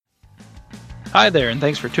Hi there, and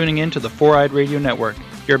thanks for tuning in to the Four-Eyed Radio Network.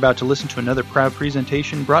 You're about to listen to another proud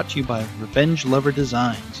presentation brought to you by Revenge Lover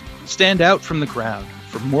Designs. Stand out from the crowd.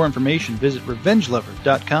 For more information, visit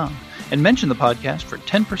revengelover.com and mention the podcast for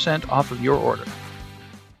 10% off of your order.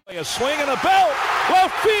 A swing and a belt,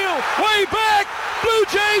 left field, way back, Blue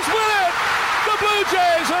Jays win it! The Blue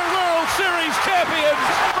Jays are World Series champions!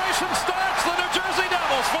 Celebration starts, the New Jersey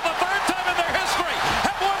Devils, for the third time in their history,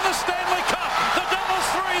 have won the Stanley Cup! The Devils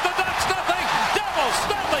 3, the Ducks nothing! Devils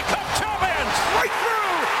Stanley Cup champions! Right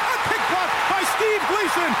through! A pick block by Steve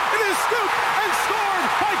Gleason! It is scooped and scored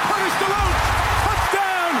by Curtis DeLoach!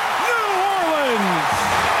 Touchdown, New Orleans!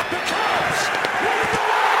 The Cubs win the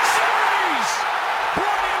World Series!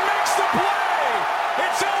 Bryant makes the play!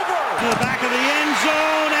 It's over! To the back of the end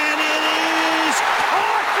zone, and it is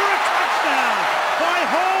caught for a touchdown by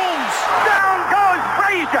Holmes! Down goes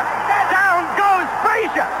Frazier! Down goes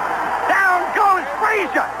Frazier! Down goes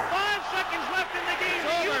Frazier! 5 seconds left in the game.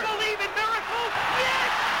 Do you believe in miracles? Yes!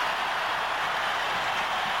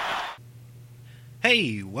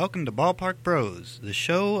 Hey, welcome to Ballpark Bros, the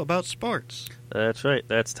show about sports. That's right.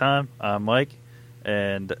 That's Tom. I'm Mike.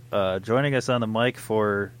 And joining us on the mic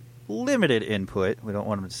for limited input, we don't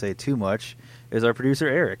want him to say too much, is our producer,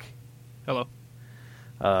 Eric. Hello.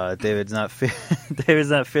 David's not David's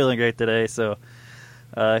not feeling great today, so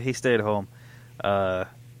he stayed home.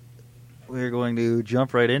 We're going to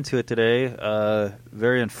jump right into it today.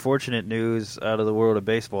 Very unfortunate news out of the world of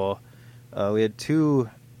baseball. We had two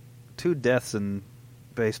deaths in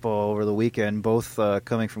baseball over the weekend, both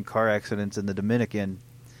coming from car accidents in the Dominican.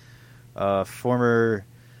 Former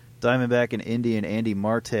Diamondback and Indian Andy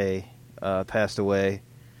Marte passed away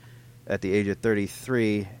at the age of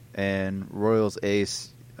 33, and Royals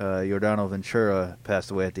ace Yordano Ventura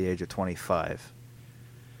passed away at the age of 25.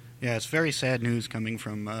 Yeah, it's very sad news coming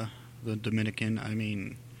from the Dominican. I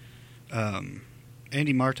mean,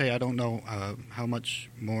 Andy Marte, I don't know how much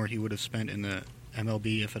more he would have spent in the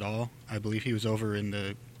MLB, if at all. I believe he was over in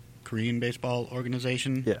the Korean baseball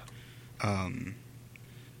organization. Yeah.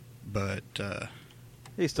 But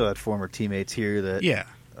He still had former teammates here that yeah,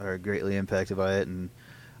 are greatly impacted by it, and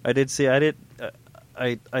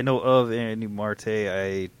I know of Andy Marte.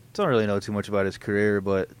 I don't really know too much about his career,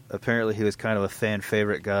 but apparently he was kind of a fan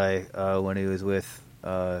favorite guy when he was with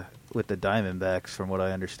the Diamondbacks, from what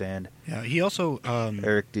I understand. yeah. He also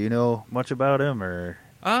Eric, do you know much about him, or?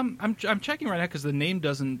 I'm checking right now because the name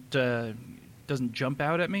doesn't jump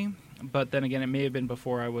out at me. But then again, it may have been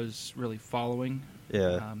before I was really following.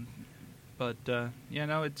 Yeah.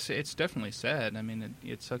 It's definitely sad. I mean,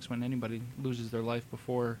 it sucks when anybody loses their life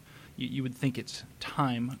before you would think it's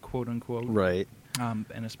time, quote unquote. Right.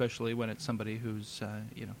 And especially when it's somebody who's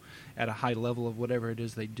at a high level of whatever it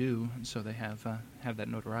is they do, so they have that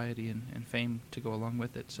notoriety and fame to go along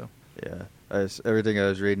with it. So Yeah. Everything I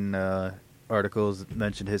was reading, articles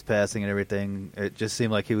mentioned his passing and everything. It just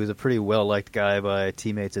seemed like he was a pretty well-liked guy by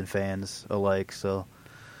teammates and fans alike. So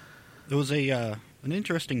there was an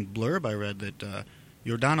interesting blurb I read that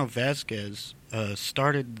Yordano Vasquez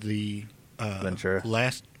started the Ventura.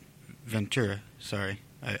 Ventura. Sorry,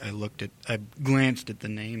 I glanced at the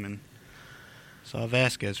name and saw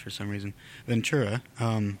Vasquez for some reason. Ventura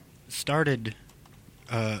started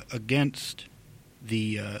against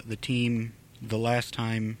the team the last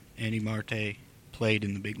time Andy Marte played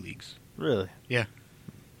in the big leagues. Really? Yeah.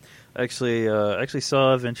 Actually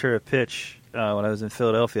saw Ventura pitch when I was in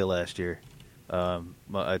Philadelphia last year.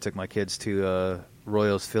 I took my kids to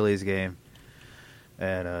Royals-Phillies game,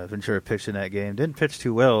 and Ventura pitched in that game. Didn't pitch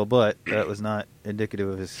too well, but that was not indicative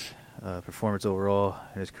of his performance overall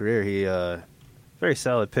in his career. He very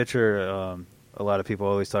solid pitcher. A lot of people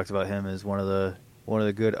always talked about him as one of the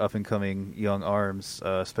good up-and-coming young arms.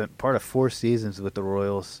 Spent part of 4 seasons with the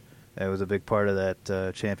Royals. It was a big part of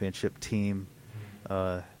that championship team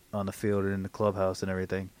on the field and in the clubhouse and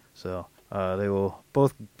everything. So they will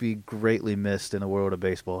both be greatly missed in the world of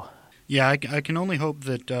baseball. Yeah, I can only hope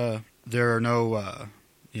that there are no,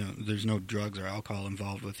 there's no drugs or alcohol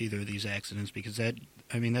involved with either of these accidents, because that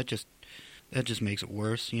just makes it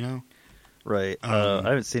worse, you know? Right. I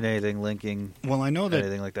haven't seen anything linking I know that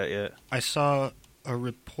anything like that yet. I saw a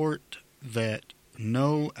report that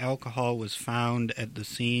no alcohol was found at the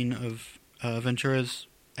scene of Ventura's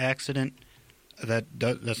accident.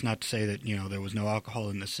 That's not to say that there was no alcohol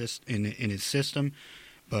in his system,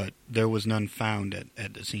 but there was none found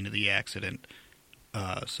at the scene of the accident.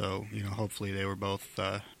 So hopefully they were both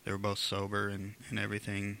sober and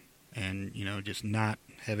everything, and just not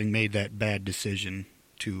having made that bad decision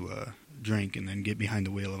to drink and then get behind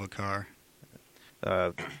the wheel of a car.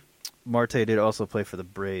 Marte did also play for the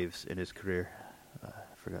Braves in his career,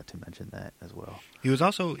 forgot to mention that as well. He was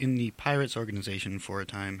also in the Pirates organization for a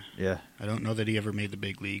time. Yeah. I don't know that he ever made the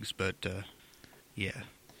big leagues, but yeah.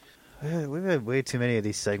 We've had way too many of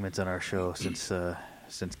these segments on our show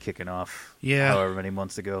since kicking off. Yeah. However many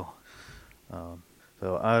months ago.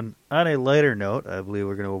 So on a lighter note, I believe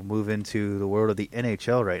we're going to move into the world of the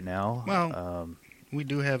NHL right now. Well, we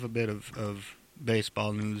do have a bit of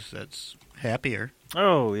baseball news that's happier.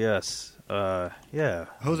 Oh, yes. Yeah.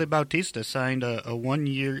 Jose Bautista signed a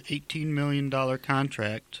 1-year, $18 million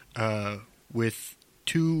contract with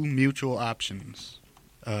 2 mutual options.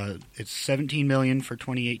 It's $17 million for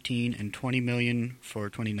 2018 and $20 million for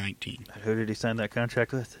 2019. Who did he sign that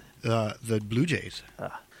contract with? The Blue Jays.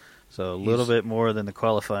 So a little bit more than the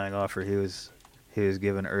qualifying offer he was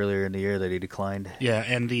given earlier in the year that he declined. Yeah,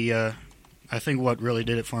 and the I think what really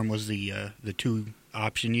did it for him was the 2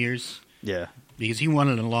 option years. Yeah. Because he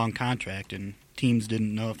wanted a long contract, and teams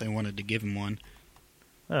didn't know if they wanted to give him one.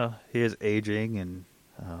 Well, he is aging, and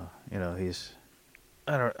he's.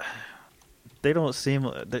 I don't. They don't seem.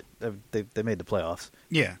 They made the playoffs.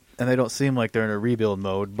 Yeah, and they don't seem like they're in a rebuild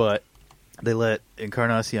mode. But they let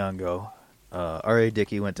Encarnacion go. R.A.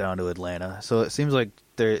 Dickey went down to Atlanta, so it seems like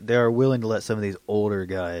they are willing to let some of these older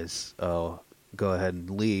guys go ahead and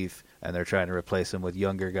leave. And they're trying to replace him with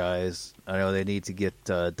younger guys. I know they need to get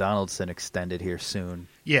Donaldson extended here soon.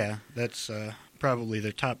 Yeah, that's probably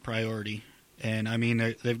their top priority. And, I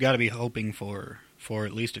mean, they've got to be hoping for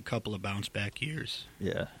at least a couple of bounce-back years.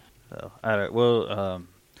 Yeah. So, all right,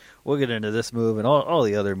 we'll get into this move and all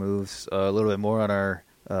the other moves a little bit more on our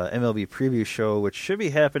MLB preview show, which should be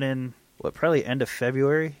happening, probably end of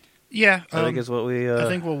February? Yeah. I think is what we I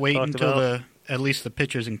think we'll wait until about. At least the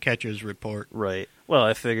pitchers and catchers report. Right. Well,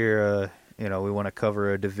 I figure we want to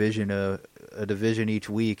cover a division each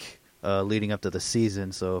week leading up to the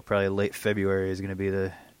season, so probably late February is going to be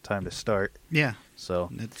the time to start. Yeah. So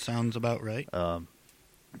that sounds about right. We'll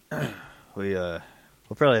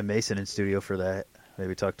probably have Mason in studio for that.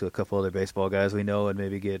 Maybe talk to a couple other baseball guys we know and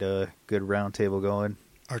maybe get a good round table going.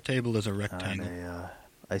 Our table is a rectangle.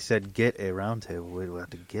 I said get a round table. We'd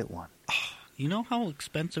have to get one. You know how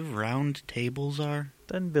expensive round tables are?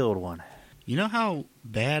 Then build one. You know how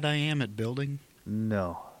bad I am at building?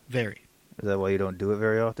 No. Very. Is that why you don't do it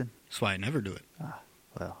very often? That's why I never do it.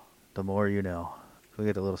 Well, the more you know. Can we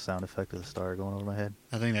get a little sound effect of the star going over my head?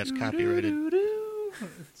 I think that's copyrighted.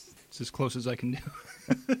 It's as close as I can do.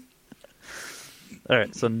 All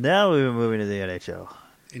right, so now we're moving to the NHL.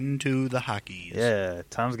 Into the hockeys. Yeah,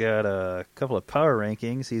 Tom's got a couple of power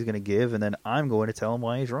rankings he's going to give, and then I'm going to tell him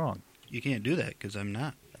why he's wrong. You can't do that because I'm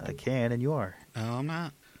not. I can, and you are. No, I'm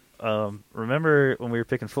not. Remember when we were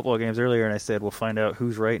picking football games earlier and I said we'll find out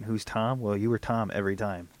who's right and who's Tom? Well, you were Tom every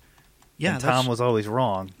time. Yeah, and Tom was always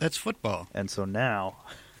wrong. That's football. And so now...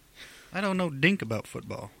 I don't know dink about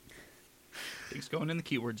football. Dink's going in the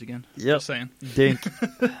keywords again. Yep. Just saying. Dink.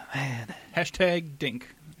 Man. Hashtag Dink.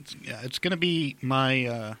 It's going to be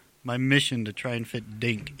my mission to try and fit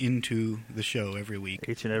Dink into the show every week.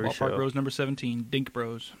 Each and every Ballpark show. Bros number 17, Dink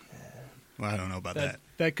Bros. Well, I don't know about that.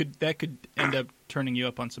 That could end up turning you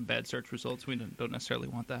up on some bad search results. We don't necessarily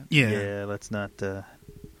want that. Yeah. Let's not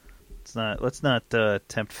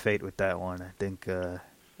tempt fate with that one. I think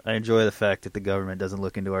I enjoy the fact that the government doesn't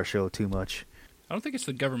look into our show too much. I don't think it's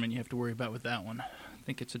the government you have to worry about with that one. I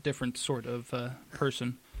think it's a different sort of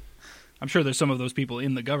person. I'm sure there's some of those people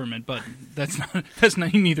in the government, but that's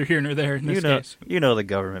not neither here nor there in this case. You know the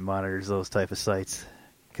government monitors those type of sites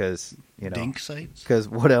because Dink sites. Because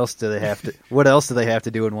what else do they have to? What else do they have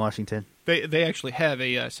to do in Washington? They actually have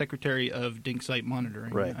a secretary of Dink site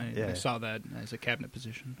monitoring. Right. I saw that as a cabinet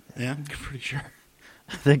position. Yeah, I'm pretty sure.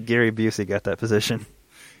 I think Gary Busey got that position.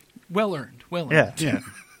 Well earned. Yeah.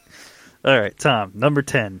 All right, Tom, number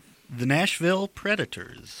 10. The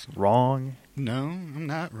Predators. Wrong. No, I'm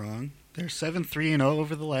not wrong. They're 7-3-0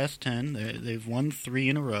 over the last 10. They've won 3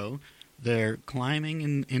 in a row. They're climbing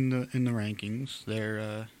in the rankings.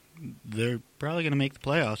 They're probably going to make the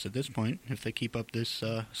playoffs at this point if they keep up this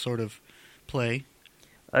sort of play.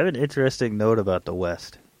 I have an interesting note about the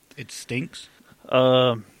West. It stinks.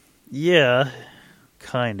 Yeah,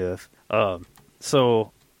 kind of.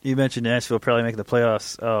 So you mentioned Nashville probably making the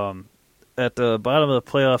playoffs. At the bottom of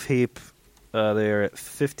the playoff heap, they're at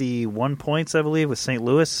 51 points, I believe, with St.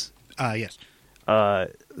 Louis. Yes.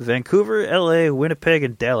 Vancouver, LA, Winnipeg,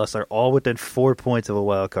 and Dallas are all within 4 points of a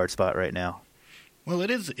wild card spot right now. Well, it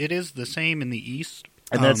is the same in the East.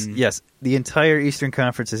 And that's, yes, the entire Eastern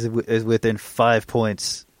Conference is within 5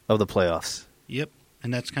 points of the playoffs. Yep,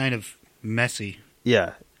 and that's kind of messy.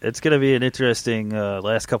 Yeah, it's going to be an interesting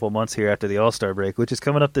last couple months here after the All-Star break, which is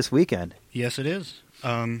coming up this weekend. Yes, it is.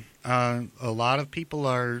 A lot of people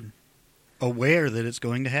are aware that it's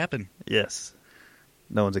going to happen. Yes.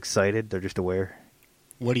 No one's excited. They're just aware.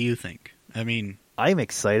 What do you think? I mean... I'm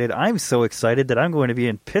excited. I'm so excited that I'm going to be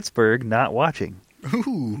in Pittsburgh not watching.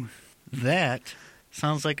 Ooh, that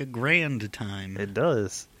sounds like a grand time. It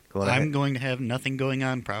does. I'm going to have nothing going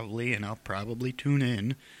on probably, and I'll probably tune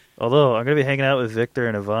in. Although, I'm going to be hanging out with Victor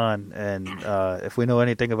and Yvonne, and if we know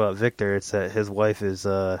anything about Victor, it's that his wife is,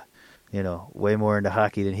 way more into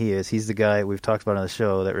hockey than he is. He's the guy we've talked about on the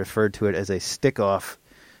show that referred to it as a stick-off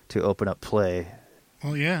to open up play.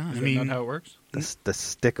 Well, yeah, Is that not how it works? The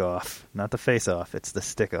stick-off, not the face-off. It's the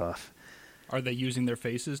stick-off. Are they using their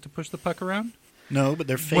faces to push the puck around? No, but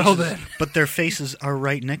their faces. Well, then. But their faces are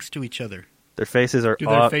right next to each other. Their faces are. Do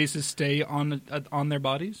their faces stay on their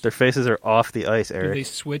bodies? Their faces are off the ice, Eric. Do they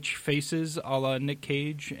switch faces, a la Nick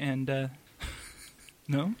Cage and?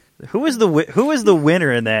 No. Who is the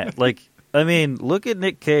winner in that? Like, I mean, look at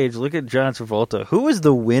Nick Cage. Look at John Travolta. Who is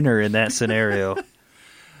the winner in that scenario?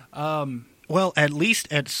 Well, at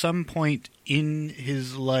least at some point in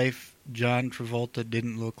his life, John Travolta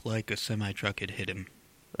didn't look like a semi-truck had hit him.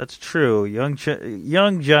 That's true. Young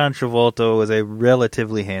John Travolta was a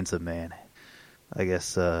relatively handsome man, I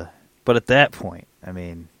guess. But at that point, I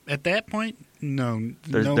mean... At that point, no.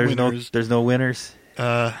 There's no winners?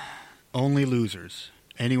 Only losers.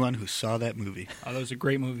 Anyone who saw that movie. Oh, that was a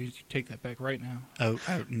great movie. You take that back right now. Oh,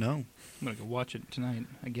 no. I'm going to go watch it tonight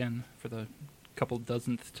again for the couple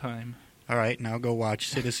dozenth time. All right, now go watch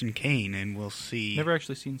Citizen Kane, and we'll see. Never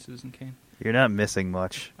actually seen Citizen Kane. You're not missing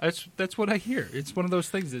much. That's what I hear. It's one of those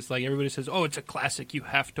things. It's like everybody says, "Oh, it's a classic. You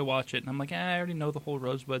have to watch it." And I'm like, I already know the whole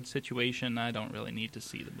Rosebud situation. I don't really need to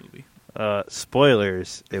see the movie.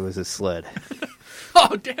 Spoilers. It was a sled.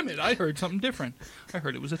 Oh, damn it! I heard something different. I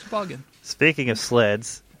heard it was a toboggan. Speaking of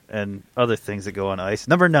sleds and other things that go on ice,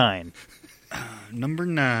 number 9. Number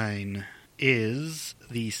 9 is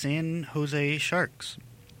the San Jose Sharks,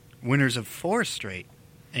 winners of 4 straight,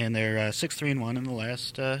 and they're 6-3-1 in the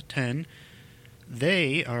last 10.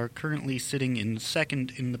 They are currently sitting in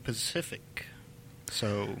second in the Pacific.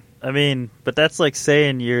 So, I mean, but that's like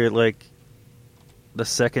saying you're like the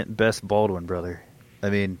second best Baldwin brother. I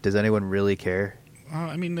mean, does anyone really care?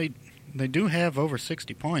 I mean, they do have over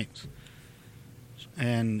 60 points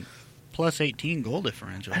and plus 18 goal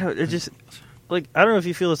differential. I don't know if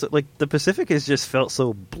you feel this. Like the Pacific has just felt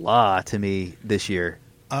so blah to me this year.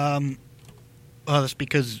 Well, that's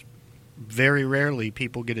because very rarely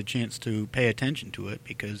people get a chance to pay attention to it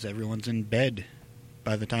because everyone's in bed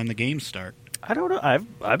by the time the games start. I don't know.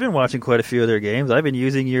 I've been watching quite a few of their games. I've been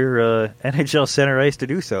using your NHL Center Ice to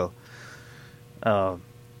do so.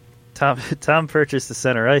 Tom purchased the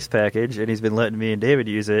Center Ice package, and he's been letting me and David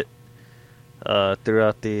use it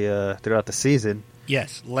throughout the season.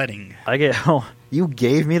 Yes, letting. You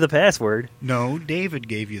gave me the password. No, David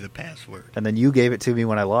gave you the password. And then you gave it to me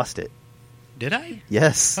when I lost it. Did I?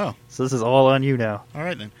 Yes. Oh. So this is all on you now. All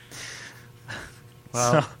right, then.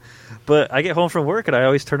 Wow. But I get home from work, and I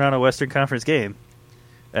always turn on a Western Conference game.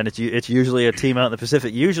 And it's usually a team out in the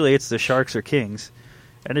Pacific. Usually it's the Sharks or Kings.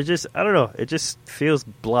 And it just, I don't know, it just feels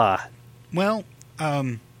blah. Well,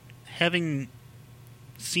 having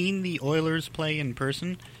seen the Oilers play in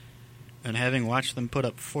person and having watched them put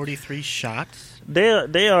up 43 shots,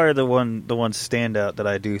 they are the one standout that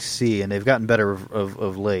I do see, and they've gotten better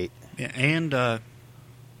of late. Yeah, and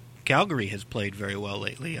Calgary has played very well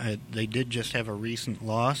lately. They did just have a recent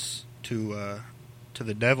loss to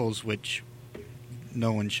the Devils, which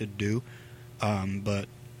no one should do, but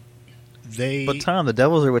But Tom, the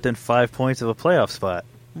Devils are within 5 points of a playoff spot.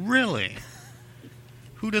 Really?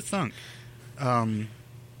 Who'd have thunk?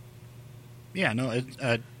 Yeah, no.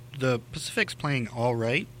 The Pacific's playing all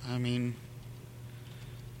right. I mean,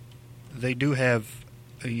 they do have,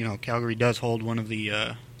 Calgary does hold one of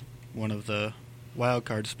the wild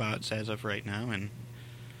card spots as of right now,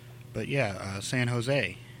 but San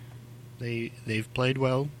Jose, they've played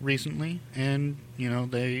well recently, and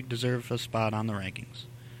they deserve a spot on the rankings.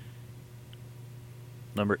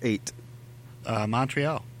 Number 8.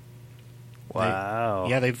 Montreal. Wow.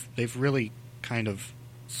 They've really kind of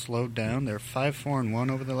slowed down. They're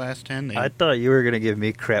 5-4-1 over the last 10. I thought you were going to give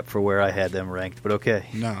me crap for where I had them ranked, but okay.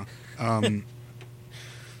 No.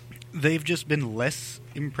 They've just been less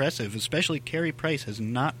impressive. Especially Carey Price has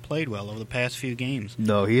not played well over the past few games.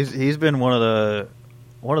 No, he's been one of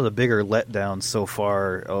the bigger letdowns so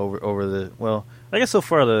far over the I guess so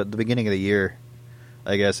far the beginning of the year.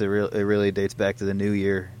 I guess it really dates back to the new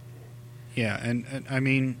year. Yeah, and I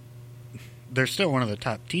mean, they're still one of the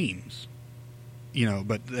top teams,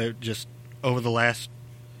 but they're just over the last,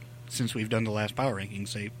 since we've done the last power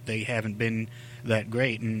rankings, they haven't been that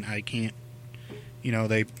great, and I can't.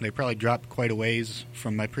 They probably dropped quite a ways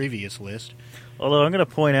from my previous list. Although I'm going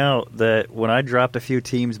to point out that when I dropped a few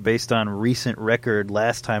teams based on recent record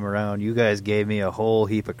last time around, you guys gave me a whole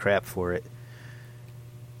heap of crap for it.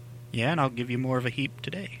 Yeah, and I'll give you more of a heap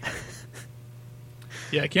today.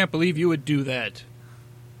 Yeah, I can't believe you would do that.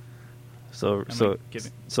 So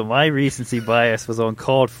my recency bias was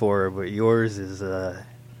uncalled for, but yours is...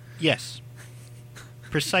 Yes.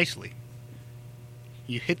 Precisely.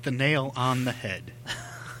 You hit the nail on the head.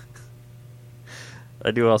 I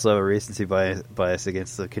do also have a recency bias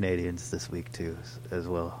against the Canadians this week, too, as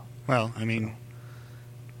well. Well, I mean,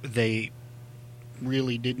 they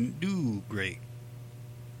really didn't do great.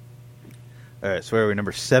 All right, so where are we,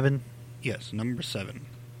 number 7? Yes, number 7.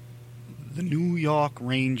 The New York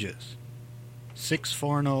Rangers.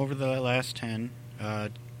 6-4-0 over the last 10.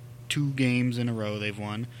 2 games in a row they've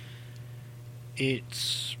won.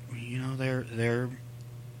 It's, they're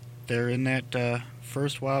in that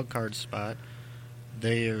first wild card spot.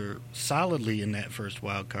 They're solidly in that first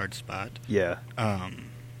wild card spot. Yeah.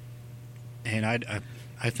 And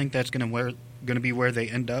I think that's going to be where they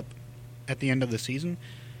end up at the end of the season,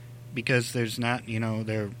 because there's not,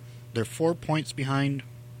 they're 4 points behind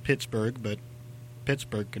Pittsburgh, but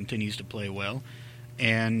Pittsburgh continues to play well,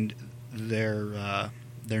 and they're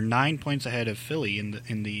 9 points ahead of Philly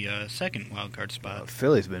in the second wild card spot.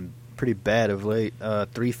 Philly's been pretty bad of late.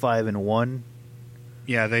 3-5-1.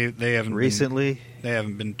 Yeah, they haven't recently. They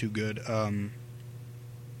haven't been too good.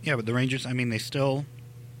 Yeah, but the Rangers, I mean, they still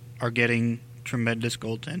are getting tremendous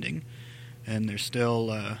goaltending, and they're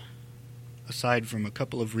still, aside from a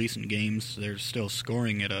couple of recent games, they're still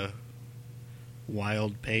scoring at a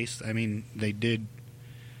wild pace. I mean, they did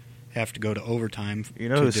have to go to overtime. You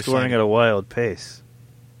know who's scoring at a wild pace?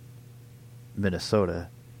 Minnesota.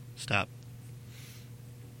 Stop.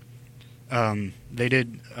 They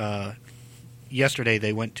did. Yesterday,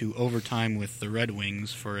 they went to overtime with the Red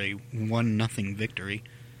Wings for a 1-0 victory.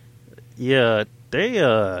 Yeah, they.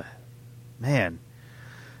 Man,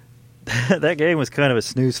 that game was kind of a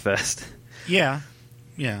snooze fest. Yeah.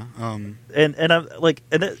 And I'm like,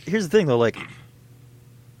 here's the thing though, like,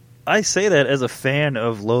 I say that as a fan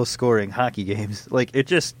of low-scoring hockey games. Like, it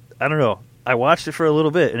just, I don't know. I watched it for a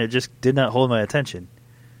little bit, and it just did not hold my attention.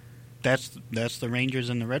 That's the Rangers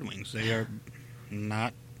and the Red Wings. They are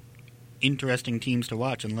not interesting teams to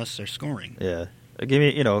watch unless they're scoring. Yeah, give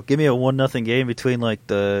me a 1-0 game between like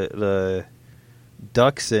the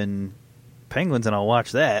Ducks and Penguins, and I'll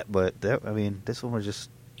watch that. But this one was just.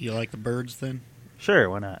 You like the Birds then? Sure,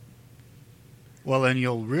 why not? Well, then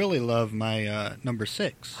you'll really love my number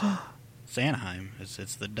 6. It's Anaheim.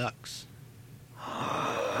 It's the Ducks.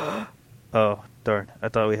 Oh, darn. I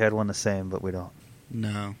thought we had one the same, but we don't.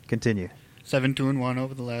 No. Continue. 7-2-1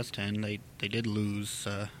 over the last 10. They did lose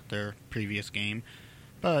their previous game,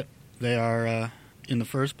 but they are in the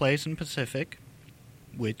first place in Pacific,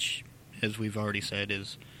 which, as we've already said,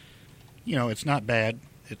 is, it's not bad.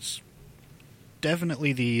 It's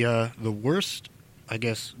definitely the worst, I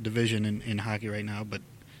guess, division in hockey right now, but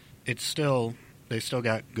they still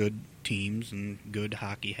got good teams and good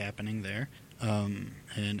hockey happening there.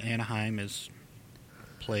 And Anaheim has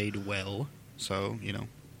played well, so,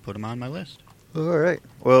 put them on my list. All right.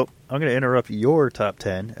 Well, I'm going to interrupt your top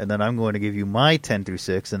 10, and then I'm going to give you my 10 through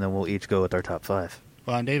 6, and then we'll each go with our top 5.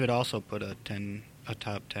 Well, and David also put a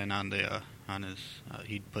top 10 on his.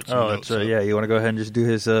 He put some notes. So yeah. You want to go ahead and just do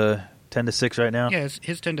his 10 to 6 right now? Yeah,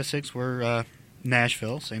 his 10 to 6 were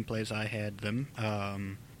Nashville, same place I had them.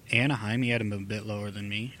 Anaheim, he had them a bit lower than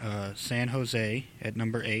me. San Jose at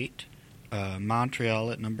number 8.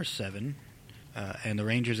 Montreal at number 7. And the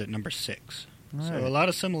Rangers at number 6. Right. So a lot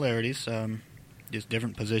of similarities, just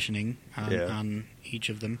different positioning on each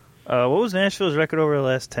of them. What was Nashville's record over the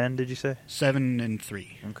last 10, did you say? 7-3.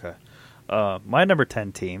 Okay. My number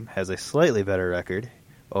 10 team has a slightly better record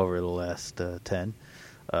over the last 10.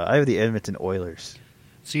 I have the Edmonton Oilers.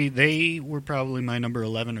 See, they were probably my number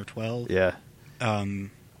 11 or 12. Yeah.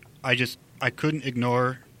 I couldn't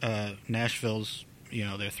ignore Nashville's, their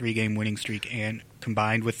 3-game winning streak and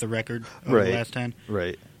combined with the record over the last 10.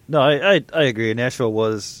 Right. No, I agree. Nashville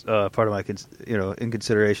was part of my, in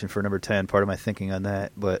consideration for number 10, part of my thinking on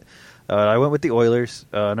that. But I went with the Oilers.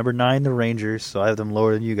 Number 9, the Rangers, so I have them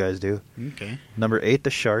lower than you guys do. Okay. Number 8, the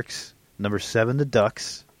Sharks. Number 7, the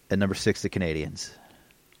Ducks. And number 6, the Canadiens.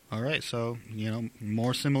 All right, so,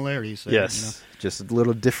 more similarities there. Yes, just a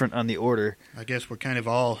little different on the order. I guess we're kind of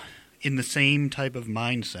all in the same type of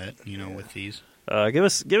mindset, with these. Give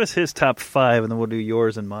us his top 5, and then we'll do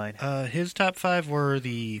yours and mine. His top 5 were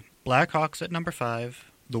the Blackhawks at number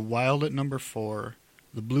 5, the Wild at number 4,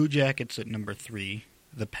 the Blue Jackets at number 3,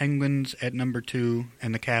 the Penguins at number 2,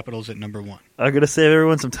 and the Capitals at number 1. I'm going to save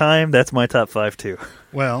everyone some time. That's my top 5, too.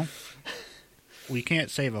 Well, we can't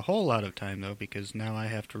save a whole lot of time, though, because now I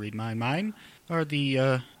have to read mine. Mine are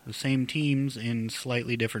the same teams in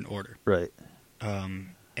slightly different order. Right.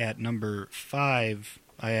 At number 5,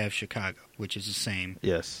 I have Chicago, which is the same.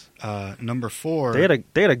 Yes. Number 4... They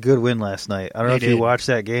had a good win last night. I don't know if you watched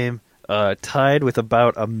that game. Tied with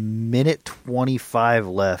about a minute 25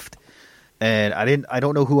 left. And I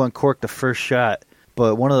don't know who uncorked the first shot,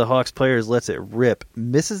 but one of the Hawks players lets it rip,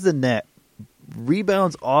 misses the net,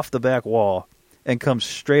 rebounds off the back wall, and comes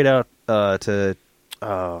straight out to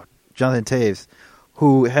Jonathan Taves,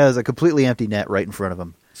 who has a completely empty net right in front of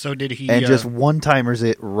him. So did he... And just one-timers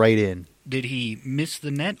it right in. Did he miss the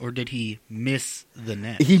net, or did he miss the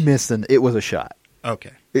net? He missed it. It was a shot.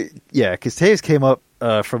 Okay. Yeah, because Taves came up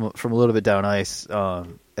from a little bit down ice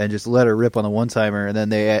and just let her rip on the one-timer, and then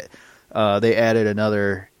they added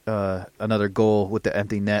another goal with the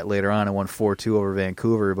empty net later on and won 4-2 over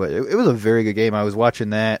Vancouver. But it was a very good game. I was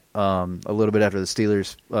watching that a little bit after the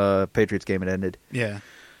Steelers-Patriots game had ended. Yeah.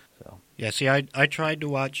 So. Yeah, see, I tried to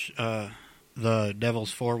watch the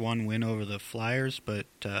Devils 4-1 win over the Flyers, but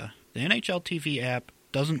the NHL TV app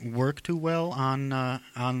doesn't work too well on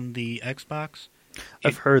the Xbox.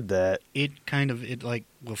 I've heard that. It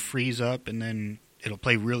will freeze up, and then it'll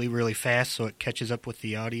play really, really fast, so it catches up with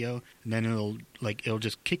the audio, and then it'll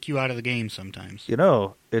just kick you out of the game sometimes. You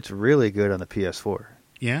know, it's really good on the PS4.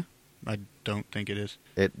 Yeah? I don't think it is.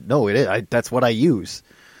 No, it is. That's what I use.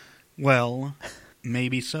 Well,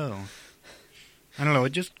 maybe so. I don't know.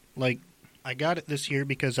 It just I got it this year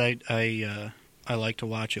because I like to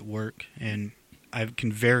watch at work, and I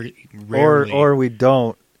can very rarely. Or we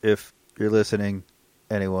don't. If you're listening,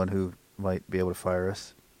 anyone who might be able to fire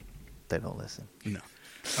us, they don't listen. No.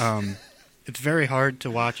 It's very hard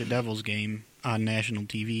to watch a Devils game on national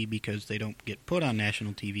TV because they don't get put on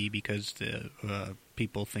national TV because the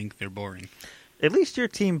people think they're boring. At least your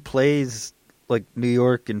team plays like New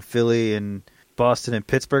York and Philly and Boston and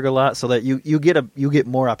Pittsburgh a lot, so that you get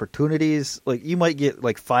more opportunities. Like you might get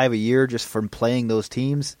like 5 a year just from playing those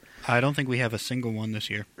teams. I don't think we have a single one this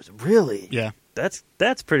year. Really? Yeah.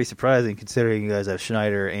 That's pretty surprising considering you guys have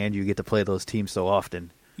Schneider and you get to play those teams so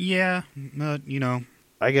often. Yeah,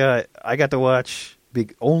 I got to watch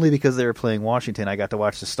only because they were playing Washington. I got to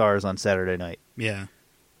watch the Stars on Saturday night. Yeah.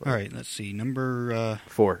 All right. Let's see. Number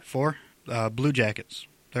 4. Blue Jackets.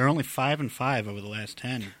 They're only 5-5 over the last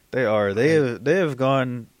 10. They are. They've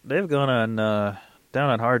gone on down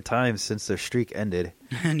on hard times since their streak ended.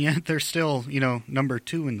 And yet they're still, number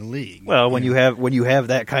 2 in the league. Well, when you have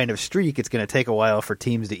that kind of streak, it's going to take a while for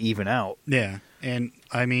teams to even out. Yeah, and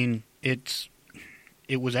I mean it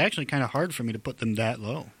was actually kind of hard for me to put them that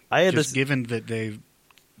low. Given that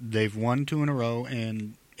they've won 2 in a row,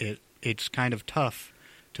 and it's kind of tough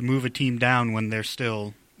to move a team down when they're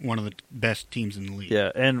still one of the best teams in the league. Yeah,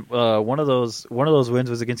 and one of those wins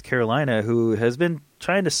was against Carolina, who has been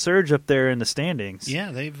trying to surge up there in the standings.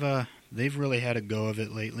 Yeah, they've really had a go of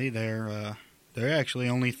it lately. They're actually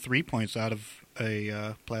only 3 points out of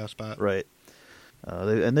a playoff spot. Right.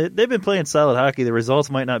 They've been playing solid hockey. The results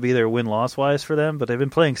might not be there win-loss wise for them, but they've been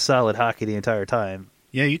playing solid hockey the entire time.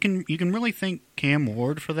 Yeah, you can really thank Cam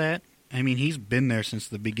Ward for that. I mean, he's been there since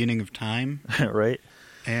the beginning of time. Right.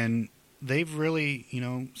 And they've really,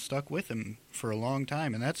 stuck with him for a long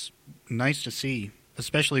time, and that's nice to see,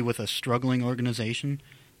 especially with a struggling organization.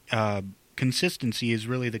 Consistency is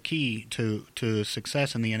really the key to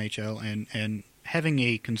success in the NHL, and having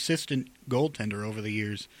a consistent goaltender over the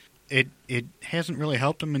years, it hasn't really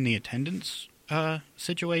helped them in the attendance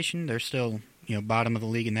situation. They're still, bottom of the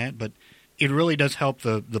league in that, but it really does help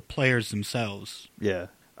the players themselves. Yeah.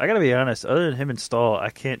 I got to be honest, other than him and Stahl, I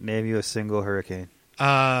can't name you a single Hurricane.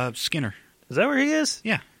 Skinner. Is that where he is?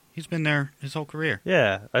 Yeah, he's been there his whole career.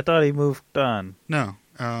 Yeah, I thought he moved on. No.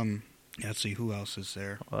 Let's see, who else is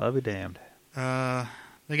there? Well, I'll be damned.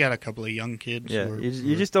 They got a couple of young kids. Yeah,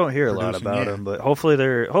 you just don't hear a lot about them, but hopefully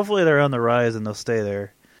they're on the rise and they'll stay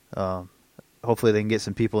there. Hopefully they can get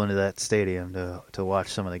some people into that stadium to watch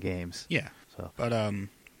some of the games. Yeah. So, but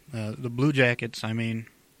the Blue Jackets, I mean,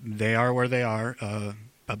 they are where they are.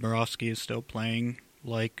 Bobrovsky is still playing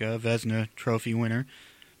like a Vezina Trophy winner,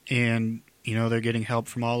 and they're getting help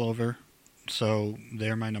from all over. So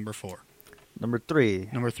they're my number 4. Number 3.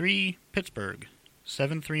 Number 3, Pittsburgh.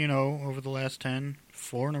 7-3-0 over the last 10.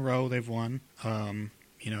 4 in a row they've won. And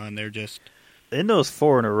they're just in those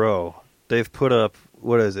 4 in a row. They've put up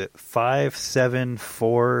 5, 7,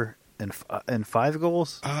 4, and 5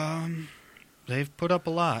 goals. They've put up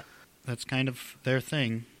a lot. That's kind of their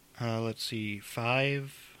thing. Let's see,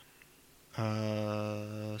 5,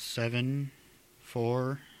 7,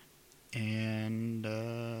 4, and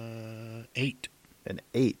 8. An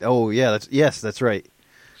 8. Oh, yeah, that's right.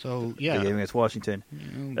 So, The yeah. game against Washington.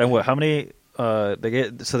 And what? How many? They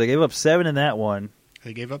gave up 7 in that one,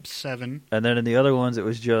 They gave up 7. and then in the other ones it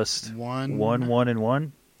was just 1, 1, 1, and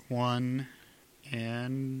 1. 1,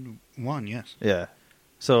 and 1, yes. Yeah.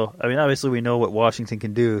 So I mean, obviously we know what Washington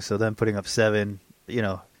can do. So them putting up 7,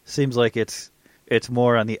 seems like it's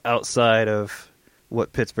more on the outside of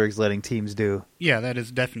what Pittsburgh's letting teams do. Yeah, that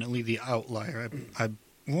is definitely the outlier. I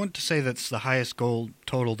want to say that's the highest goal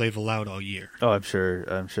total they've allowed all year. Oh, I'm sure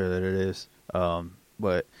that it is.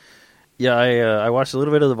 But yeah, I watched a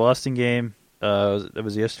little bit of the Boston game. It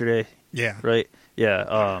was yesterday, Yeah. right?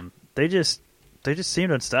 Yeah. They just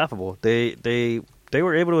seemed unstoppable. They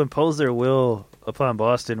were able to impose their will upon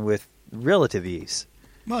Boston with relative ease.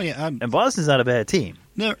 Well, yeah, And Boston's not a bad team.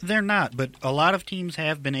 they're not, but a lot of teams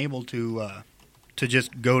have been able to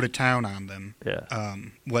just go to town on them. Yeah.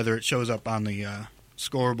 Whether it shows up on the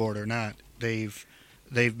scoreboard or not, they've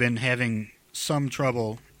been having some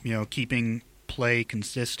trouble, keeping play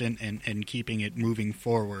consistent and keeping it moving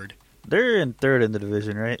forward. They're in third in the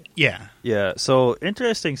division, right? Yeah. Yeah. So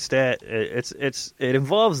interesting stat. It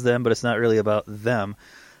involves them, but it's not really about them.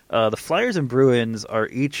 The Flyers and Bruins are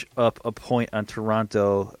each up a point on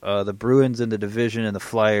Toronto. The Bruins in the division and the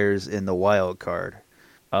Flyers in the wild card.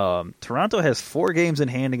 Toronto has 4 games in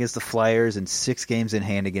hand against the Flyers and 6 games in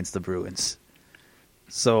hand against the Bruins.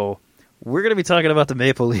 So we're going to be talking about the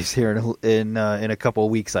Maple Leafs here in a couple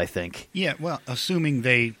of weeks, I think. Yeah, well, assuming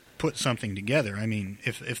they put something together. I mean,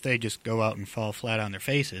 if they just go out and fall flat on their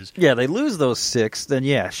faces. Yeah, they lose those 6, then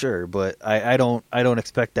yeah, sure. But I don't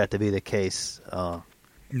expect that to be the case.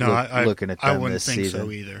 No, looking at them I wouldn't this think season.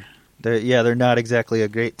 so either. They're not exactly a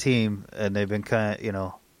great team, and they've been kind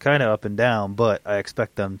of up and down. But I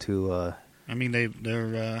expect them to. I mean,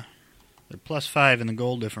 they're +5 in the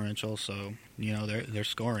goal differential, so they're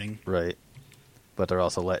scoring. Right, but they're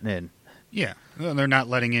also letting in. Yeah, well, they're not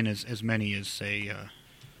letting in as many as say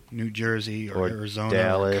New Jersey or Arizona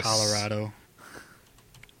Dallas. or Colorado.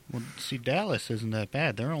 Well, see, Dallas isn't that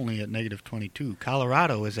bad. They're only at -22.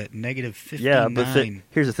 Colorado is at -59. Yeah, but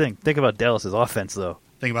here's the thing. Think about Dallas's offense, though.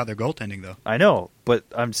 Think about their goaltending, though. I know, but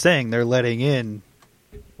I'm saying they're letting in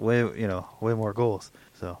way more goals.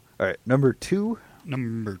 So, all right, number 2.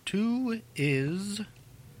 Number 2 is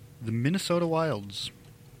the Minnesota Wilds.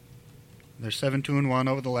 They're 7-2-1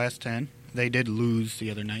 over the last 10. They did lose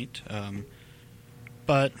the other night,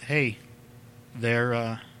 but hey,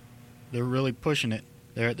 they're really pushing it.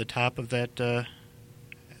 They're at the top of that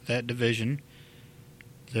division.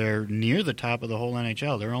 They're near the top of the whole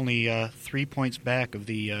NHL. They're only 3 points back of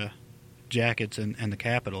the Jackets and the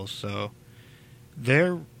Capitals. So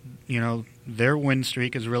their win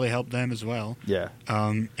streak has really helped them as well. Yeah.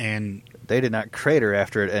 And They did not crater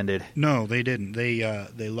after it ended. no, they didn't.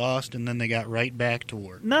 They lost and then they got right back to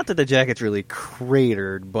work. Not that the Jackets really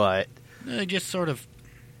cratered, but They just sort of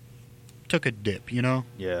took a dip,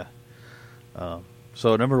 yeah.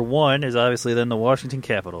 So number 1 is obviously then the Washington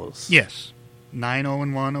Capitals. Yes.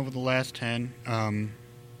 9-0-1 over the last 10.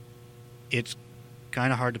 It's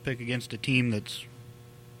kind of hard to pick against a team that's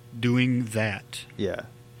doing that Yeah.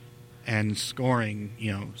 and scoring,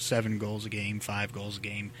 7 goals a game, 5 goals a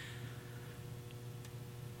game.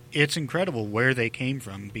 It's incredible where they came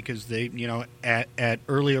from because they, at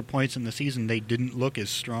earlier points in the season, they didn't look as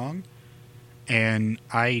strong. And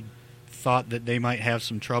I thought that they might have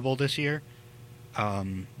some trouble this year.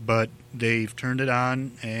 But they've turned it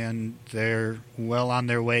on, and they're well on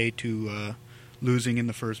their way to losing in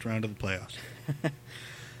the first round of the playoffs.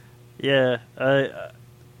 Yeah, I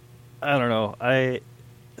don't know. I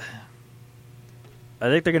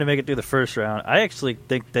think they're going to make it through the first round. I actually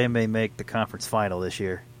think they may make the conference final this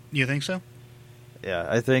year. You think so? Yeah,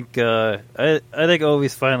 I think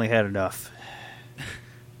Ovi's finally had enough.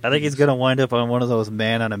 I think he's going to wind up on one of those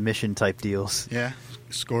man on a mission type deals. Yeah.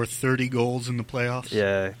 Score 30 goals in the playoffs.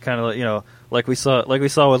 Yeah, kind of like we saw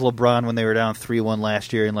with LeBron when they were down 3-1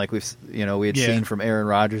 last year, and like we had seen from Aaron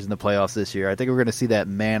Rodgers in the playoffs this year. I think we're going to see that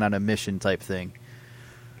man on a mission type thing.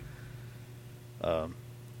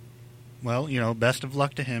 Well, best of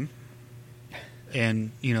luck to him,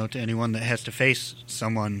 and to anyone that has to face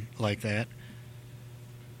someone like that.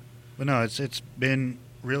 But no, it's been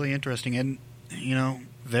really interesting, and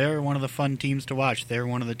they're one of the fun teams to watch. They're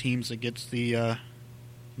one of the teams that gets the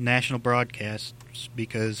national broadcasts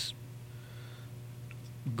because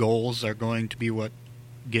goals are going to be what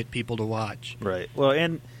get people to watch. Right. Well,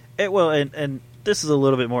 and this is a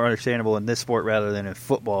little bit more understandable in this sport rather than in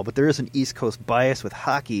football, but there is an East Coast bias with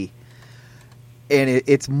hockey, and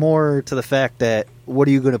it's more to the fact that what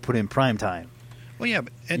are you going to put in prime time? Well, yeah,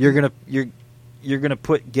 but You're gonna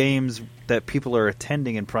put games that people are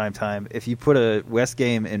attending in prime time. If you put a West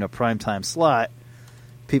game in a prime time slot,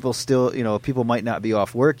 people still, people might not be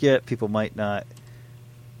off work yet. People might not,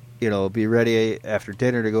 be ready after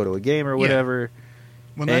dinner to go to a game or whatever.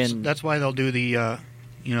 Well, that's why they'll do the,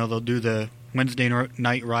 they'll do the Wednesday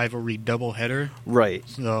night rivalry doubleheader. Right.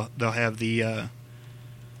 So they'll have the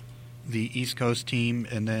East Coast team,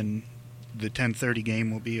 and then the 10:30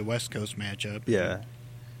 game will be a West Coast matchup. Yeah.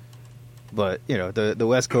 But, the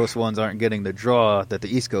West Coast ones aren't getting the draw that the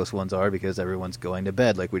East Coast ones are because everyone's going to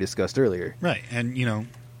bed, like we discussed earlier. Right, and,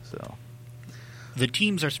 So the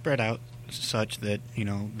teams are spread out such that,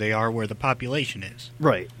 they are where the population is.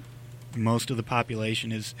 Right. Most of the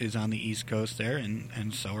population is on the East Coast there,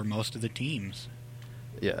 and so are most of the teams.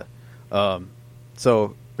 Yeah.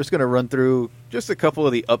 So we're just going to run through just a couple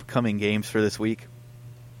of the upcoming games for this week.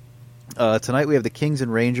 Tonight we have the Kings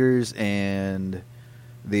and Rangers and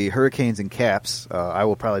the Hurricanes and Caps. I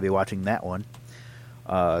will probably be watching that one.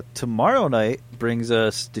 Tomorrow night brings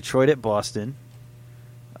us Detroit at Boston,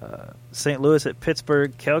 St. Louis at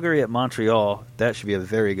Pittsburgh, Calgary at Montreal. That should be a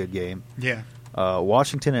very good game. Yeah.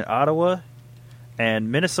 Washington at Ottawa,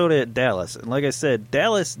 and Minnesota at Dallas. And like I said,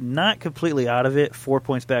 Dallas not completely out of it, 4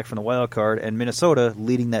 points back from the wild card, and Minnesota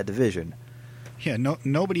leading that division. Yeah,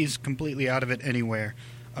 nobody's completely out of it anywhere.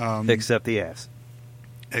 Except the Avs.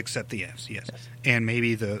 Except the Avs, yes. And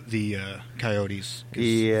maybe the Coyotes. 'Cause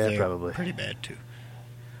they're probably. Pretty bad, too.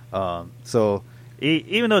 So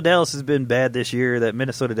even though Dallas has been bad this year, that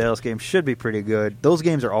Minnesota-Dallas game should be pretty good. Those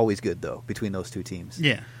games are always good, though, between those two teams.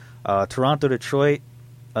 Yeah. Toronto-Detroit,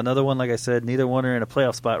 another one, like I said, neither one are in a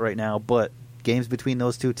playoff spot right now, but games between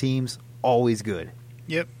those two teams, always good.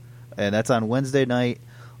 Yep. And that's on Wednesday night,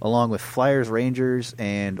 along with Flyers-Rangers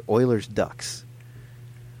and Oilers-Ducks.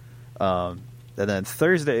 And then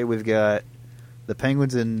Thursday, we've got the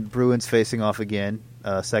Penguins and Bruins facing off again,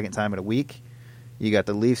 second time in a week. You got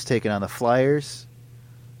the Leafs taking on the Flyers,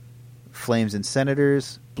 Flames and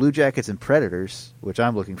Senators, Blue Jackets and Predators, which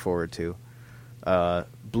I'm looking forward to.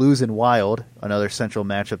 Blues and Wild, another central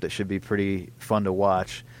matchup that should be pretty fun to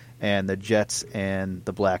watch, and the Jets and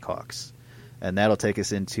the Blackhawks. And that'll take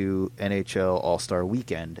us into NHL All-Star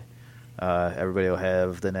Weekend. Everybody will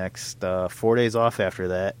have the next 4 days off after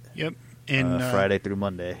that. Yep. And Friday through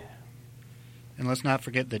Monday. And let's not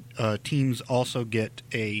forget that teams also get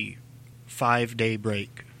a 5-day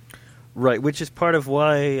break. Right, which is part of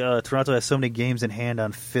why Toronto has so many games in hand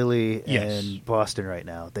on Philly Yes. and Boston right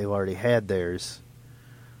now. They've already had theirs,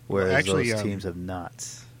 whereas actually, those teams have not.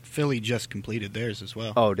 Philly just completed theirs as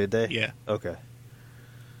well. Oh, did they? Yeah. Okay.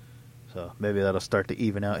 So maybe that'll start to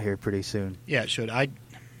even out here pretty soon. Yeah, it should.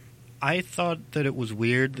 I thought that it was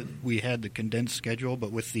weird that we had the condensed schedule,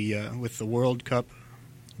 but with the World Cup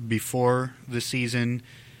before the season,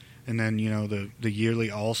 and then the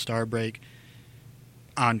yearly All-Star break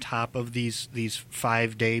on top of these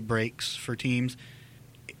 5-day breaks for teams,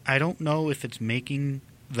 I don't know if it's making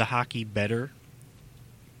the hockey better,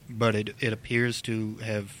 but it appears to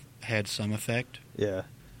have had some effect. Yeah,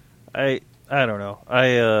 I don't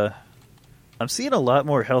know. I'm seeing a lot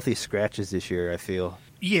more healthy scratches this year. I feel.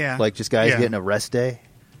 Yeah, Like just guys getting a rest day.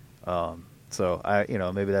 So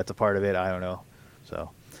maybe that's a part of it. I don't know.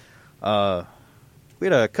 So we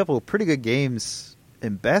had a couple of pretty good games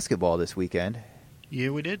in basketball this weekend.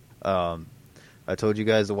 Yeah, we did. I told you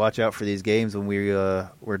guys to watch out for these games when we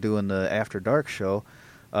were doing the After Dark show.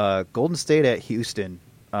 Golden State at Houston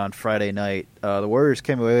on Friday night. The Warriors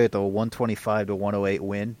came away with a 125-108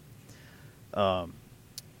 win.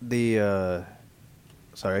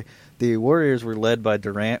 The Warriors were led by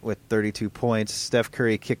Durant with 32 points. Steph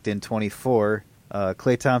Curry kicked in 24.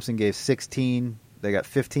 Klay Thompson gave 16. They got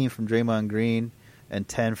 15 from Draymond Green and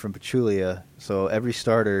 10 from Pachulia. So every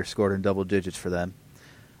starter scored in double digits for them.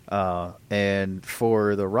 And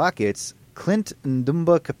for the Rockets, Clint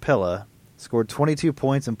Ndumba Capella scored 22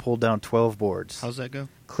 points and pulled down 12 boards. How's that go?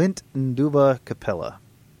 Clint Ndumba Capella.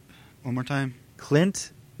 One more time.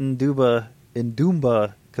 Clint Ndumba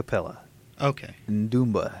Capella. Okay.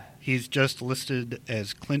 Ndumba. He's just listed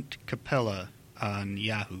as Clint Capella on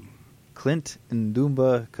Yahoo. Clint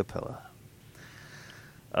Ndumba Capella.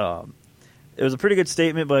 It was a pretty good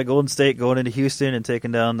statement by Golden State going into Houston and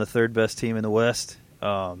taking down the third best team in the West.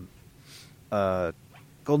 Golden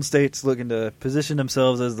State's looking to position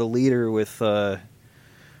themselves as the leader with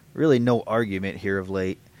really no argument here of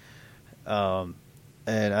late. And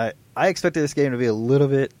I expected this game to be a little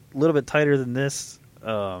bit tighter than this.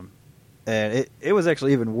 And it was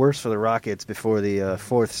actually even worse for the Rockets before the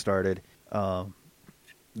fourth started.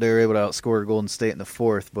 They were able to outscore Golden State in the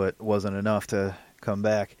fourth, but wasn't enough to come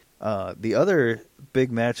back. The other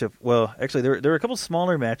big matchup, well, actually, there were a couple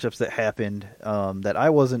smaller matchups that happened that I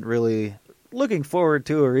wasn't really looking forward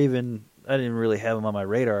to, or even I didn't really have them on my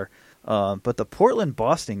radar. But the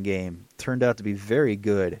Portland-Boston game turned out to be very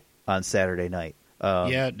good on Saturday night.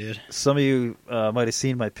 Yeah, it did. Some of you might have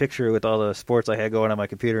seen my picture with all the sports I had going on my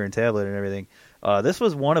computer and tablet and everything. This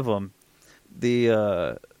was one of them.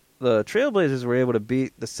 The Trailblazers were able to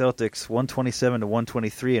beat the Celtics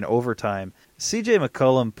 127-123 in overtime. C.J.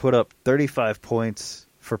 McCollum put up 35 points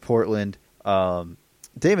for Portland. Damian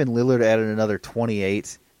Lillard added another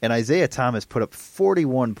 28. And Isaiah Thomas put up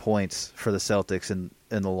 41 points for the Celtics in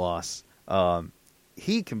the loss.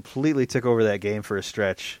 He completely took over that game for a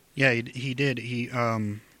stretch. Yeah, he did.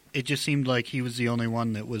 It just seemed like he was the only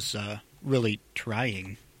one that was really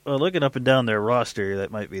trying. Well, looking up and down their roster,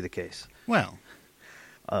 that might be the case. Well,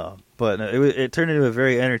 but it turned into a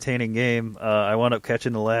very entertaining game. I wound up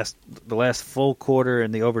catching the last full quarter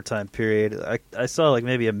in the overtime period. I saw like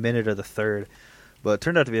maybe a minute of the third, but it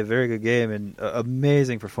turned out to be a very good game and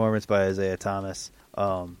amazing performance by Isaiah Thomas.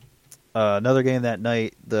 Another game that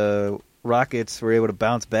night, the Rockets were able to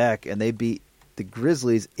bounce back and they beat the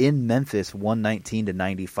Grizzlies in Memphis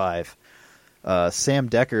 119-95. Sam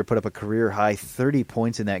Decker put up a career-high 30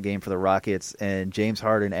 points in that game for the Rockets, and James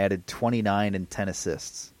Harden added 29 and 10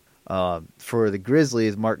 assists. For the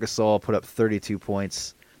Grizzlies, Marc Gasol put up 32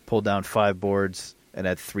 points, pulled down 5 boards, and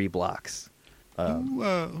had 3 blocks. Who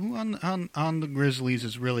on the Grizzlies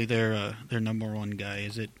is really their number one guy?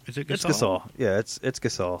 Is it Gasol? It's Gasol. Yeah, it's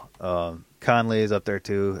Gasol. Conley is up there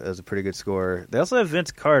too as a pretty good scorer. They also have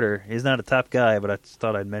Vince Carter. He's not a top guy, but I just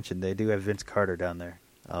thought I'd mention they do have Vince Carter down there.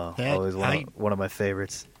 Always one of my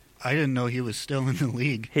favorites. I didn't know he was still in the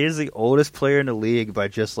league. He's the oldest player in the league by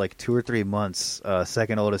just like 2 or 3 months.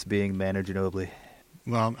 Second oldest being Manu Ginobili.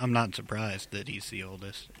 Well, I'm not surprised that he's the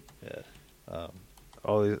oldest. Yeah.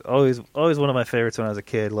 Always one of my favorites when I was a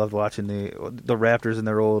kid. Loved watching the Raptors in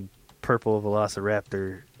their old purple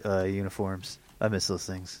Velociraptor uniforms. I miss those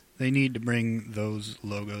things. They need to bring those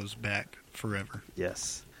logos back forever.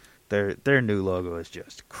 Yes. Their new logo is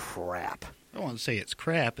just crap. I don't want to say it's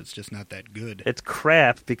crap, it's just not that good. It's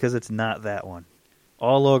crap because it's not that one.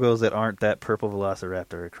 All logos that aren't that purple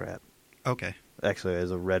Velociraptor are crap. Okay. Actually,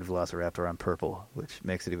 there's a red Velociraptor on purple, which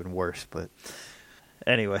makes it even worse. But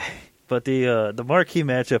anyway, but the marquee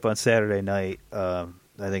matchup on Saturday night, I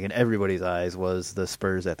think in everybody's eyes, was the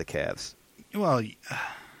Spurs at the Cavs. Well,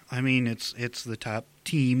 I mean, it's the top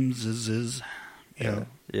teams. You know.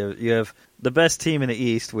 You have the best team in the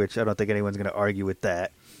East, which I don't think anyone's going to argue with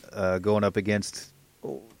that, going up against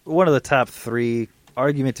one of the top 3.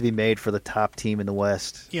 Argument to be made for the top team in the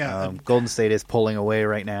West. Yeah, Golden State is pulling away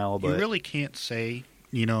right now, but you really can't say,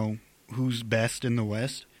 who's best in the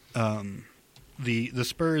West. The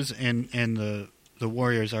Spurs and the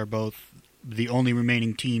Warriors are both the only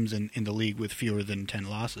remaining teams in the league with fewer than 10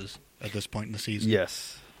 losses at this point in the season.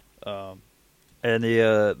 Yes, and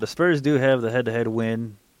the Spurs do have the head-to-head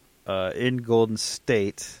win in Golden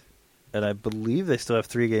State, and I believe they still have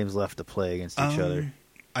 3 games left to play against each other.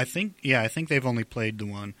 I think they've only played the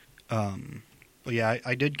one. But yeah,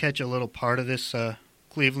 I did catch a little part of this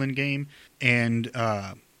Cleveland game, and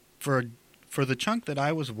for the chunk that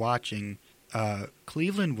I was watching,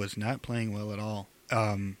 Cleveland was not playing well at all.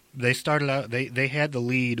 They started out they had the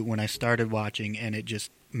lead when I started watching, and it just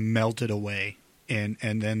melted away, and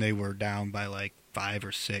then they were down by like 5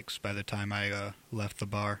 or 6 by the time I left the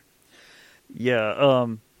bar. Yeah,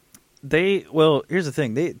 here's the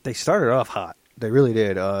thing. They started off hot. They really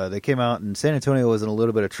did. They came out, and San Antonio was in a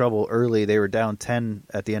little bit of trouble early. They were down 10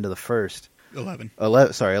 at the end of the first. 11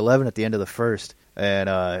 at the end of the first. And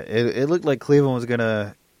it looked like Cleveland was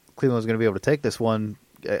gonna be able to take this one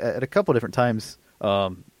at a couple different times.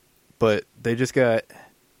 But they just got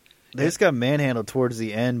manhandled towards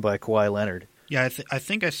the end by Kawhi Leonard. Yeah, I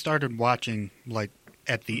think I started watching like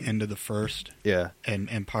at the end of the first. Yeah,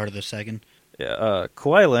 and part of the second. Yeah,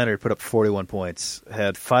 Kawhi Leonard put up 41 points,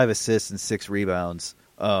 had 5 assists and 6 rebounds.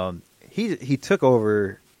 He took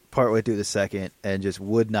over partway through the second and just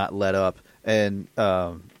would not let up. And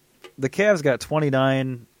the Cavs got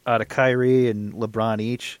 29 out of Kyrie and LeBron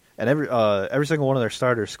each, and every single one of their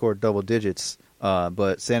starters scored double digits.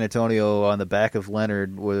 But San Antonio, on the back of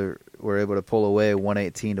Leonard, were able to pull away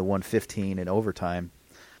 118-115 in overtime.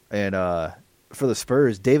 And for the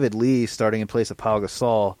Spurs, David Lee starting in place of Pau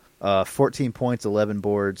Gasol. 14 points, 11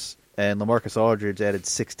 boards, and LaMarcus Aldridge added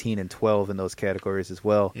 16 and 12 in those categories as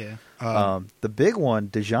well. Yeah. The big one,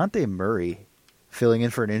 DeJounte Murray, filling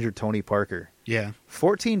in for an injured Tony Parker. Yeah.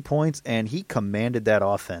 14 points, and he commanded that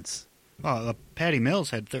offense. Well, Patty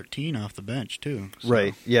Mills had 13 off the bench, too. So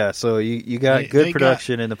Right, yeah, so you got good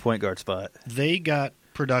production in the point guard spot. They got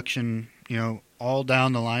production, all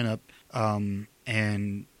down the lineup,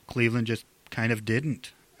 and Cleveland just kind of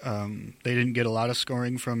didn't. They didn't get a lot of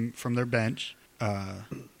scoring from their bench.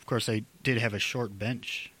 Of course, they did have a short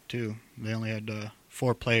bench, too. They only had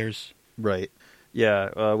 4 players. Right.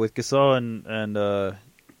 Yeah, with Gasol and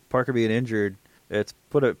Parker being injured, it's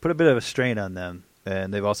put a bit of a strain on them.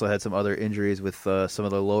 And they've also had some other injuries with some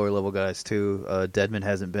of the lower-level guys, too. Dedmon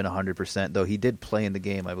hasn't been 100%, though he did play in the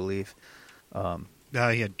game, I believe. He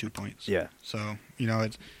had 2 points. Yeah. So,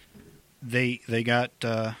 it's they got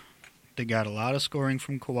a lot of scoring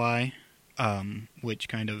from Kawhi, which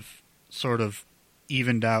kind of sort of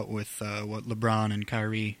evened out with what LeBron and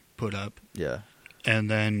Kyrie put up. Yeah. And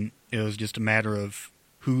then it was just a matter of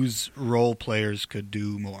whose role players could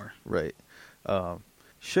do more. Right.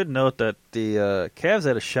 Should note that the Cavs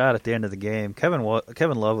had a shot at the end of the game. Kevin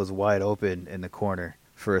Love was wide open in the corner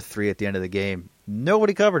for a 3 at the end of the game.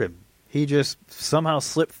 Nobody covered him. He just somehow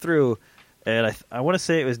slipped through, and I want to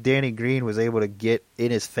say it was Danny Green was able to get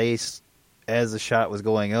in his face as the shot was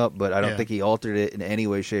going up, but I don't think he altered it in any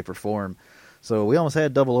way, shape, or form. So we almost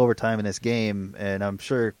had double overtime in this game, and I'm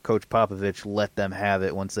sure Coach Popovich let them have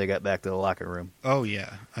it once they got back to the locker room. Oh,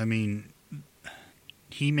 yeah. I mean,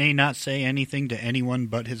 he may not say anything to anyone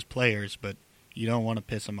but his players, but you don't want to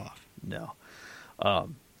piss him off. No.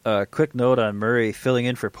 Quick note on Murray filling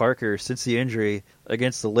in for Parker since the injury.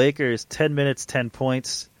 Against the Lakers, 10 minutes, 10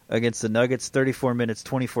 points. Against the Nuggets, 34 minutes,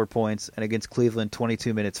 24 points. And against Cleveland,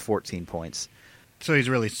 22 minutes, 14 points. So he's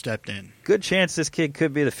really stepped in. Good chance this kid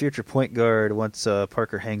could be the future point guard once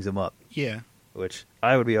Parker hangs him up. Yeah. Which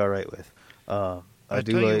I would be all right with. I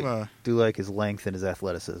do like his length and his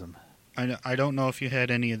athleticism. I don't know if you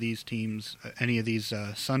had any of these teams, any of these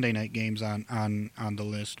Sunday night games on the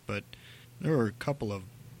list, but there were a couple of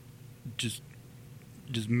just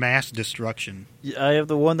mass destruction. Yeah, I have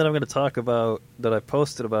the one that I'm going to talk about that I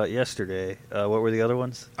posted about yesterday. What were the other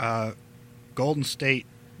ones? Golden State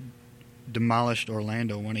demolished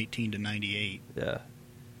Orlando 118-98. Yeah.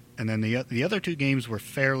 And then the other 2 games were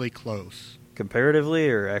fairly close. Comparatively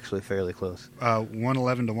or actually fairly close?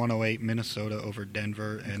 111-108 Minnesota over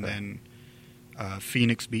Denver, and then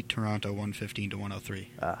Phoenix beat Toronto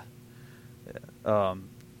 115-103.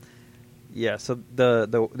 Yeah, so the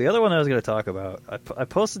other one I was going to talk about, I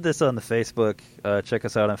posted this on the Facebook. Check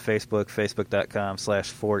us out on Facebook,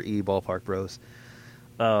 facebook.com/4E Ballpark Bros.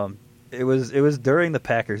 It was during the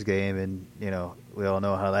Packers game, and we all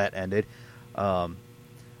know how that ended. I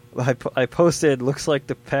posted, looks like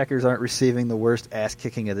the Packers aren't receiving the worst ass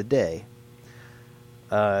kicking of the day.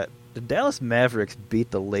 The Dallas Mavericks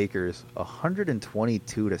beat the Lakers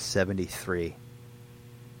 122-73.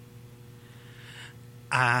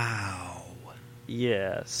 Ow.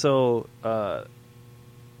 Yeah, so the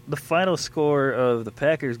final score of the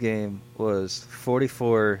Packers game was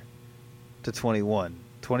 44-21.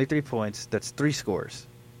 23 points, that's 3 scores.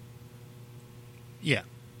 Yeah.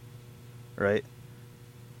 Right?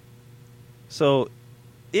 So,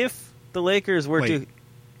 if the Lakers were to...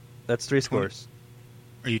 That's 3 scores.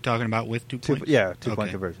 Are you talking about with 2 points? Yeah,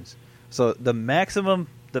 2-point conversions. So, the maximum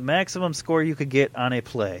score you could get on a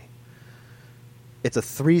play, it's a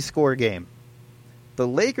 3-score game. The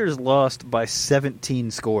Lakers lost by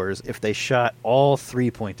 17 scores if they shot all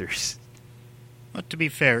 3-pointers. But to be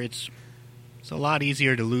fair, it's a lot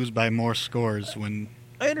easier to lose by more scores when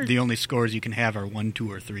the only scores you can have are 1,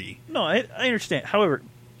 2, or 3. No, I understand. However,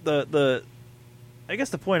 I guess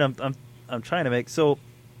the point I'm trying to make. So,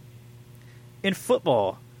 in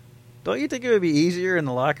football, don't you think it would be easier in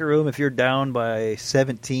the locker room if you're down by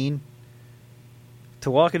 17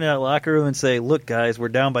 to walk into that locker room and say, "Look, guys, we're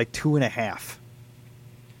down by 2.5."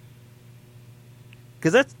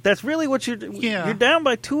 Because that's really what you're. Yeah. You're down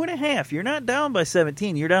by 2.5. You're not down by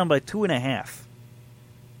 17. You're down by 2.5.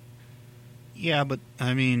 Yeah, but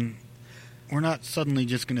I mean, we're not suddenly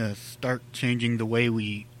just going to start changing the way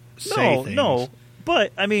we say things. No.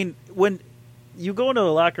 But I mean, when you go into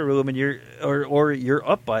the locker room and you're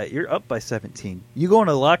up by 17. You go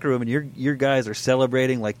into the locker room and your guys are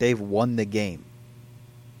celebrating like they've won the game.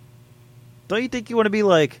 Don't you think you want to be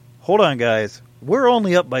like, hold on, guys, we're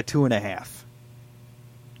only up by 2.5?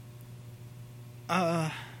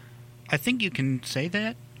 I think you can say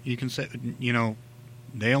that. You can say,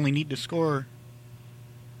 they only need to score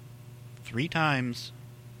 3 times.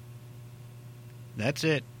 That's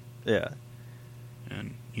it. Yeah.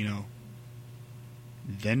 And,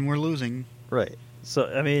 then we're losing. Right. So,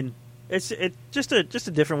 I mean, it's just a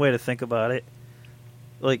different way to think about it.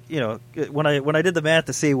 like, when I did the math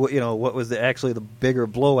to see what what was actually the bigger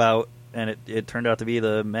blowout, and it turned out to be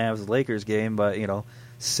the Mavs-Lakers game by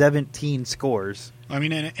 17 scores. I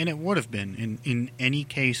mean, and it would have been in any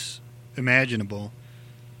case imaginable.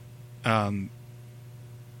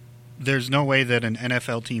 There's no way that an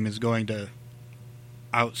NFL team is going to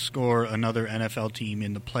outscore another NFL team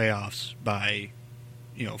in the playoffs by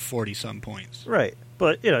 40-some points. Right.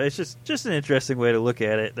 But, it's just an interesting way to look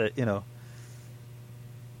at it that,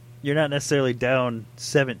 you're not necessarily down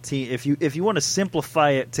 17. If you want to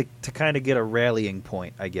simplify it to kind of get a rallying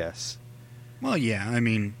point, I guess. Well, yeah, I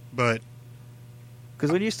mean, but...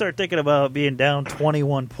 Because when you start thinking about being down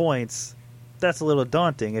 21 points, that's a little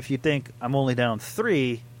daunting. If you think I'm only down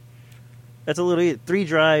 3, that's a little... 3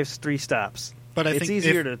 drives, 3 stops. But I it's think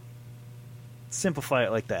easier to simplify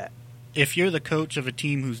it like that. If you're the coach of a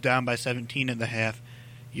team who's down by 17 at the half,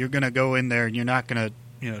 you're going to go in there and you're not going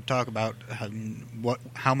to talk about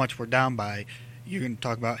how much we're down by. You're going to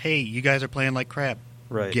talk about, hey, you guys are playing like crap.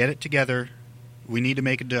 Right. Get it together. We need to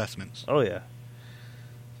make adjustments. Oh, yeah.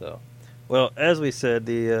 So, well, as we said,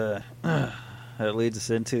 that leads us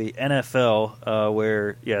into the NFL,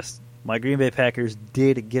 where, yes, my Green Bay Packers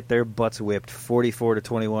did get their butts whipped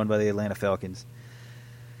 44-21 by the Atlanta Falcons.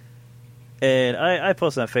 And I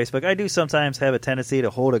posted on Facebook, I do sometimes have a tendency to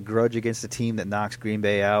hold a grudge against a team that knocks Green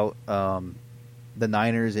Bay out. The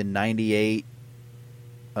Niners in 98,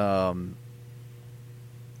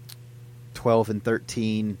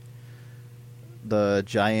 12-13, the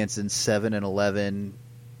Giants in 7-11,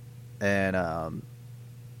 and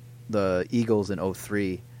the Eagles in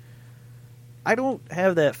 03. I don't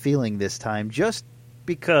have that feeling this time, just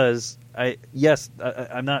because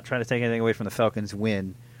I'm not trying to take anything away from the Falcons'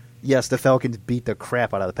 win. Yes, the Falcons beat the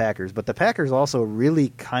crap out of the Packers, but the Packers also really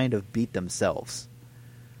kind of beat themselves.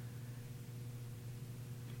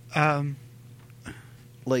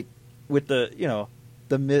 Like with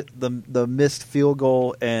the missed field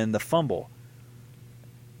goal and the fumble.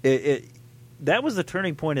 That was the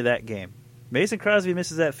turning point of that game. Mason Crosby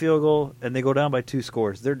misses that field goal, and they go down by 2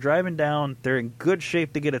 scores. They're driving down. They're in good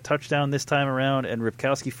shape to get a touchdown this time around, and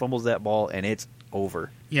Ripkowski fumbles that ball, and it's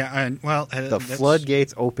over. Yeah, and the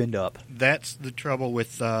floodgates opened up. That's the trouble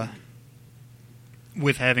with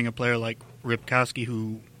having a player like Ripkowski,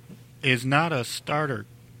 who is not a starter.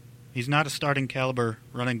 He's not a starting caliber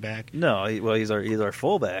running back. No, he's our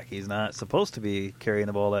fullback. He's not supposed to be carrying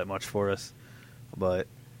the ball that much for us, but.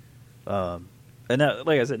 And that,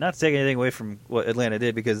 like I said, not to take anything away from what Atlanta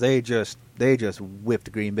did, because they just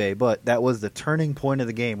whipped Green Bay, but that was the turning point of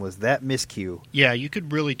the game, was that miscue. Yeah, you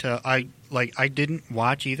could really tell. I didn't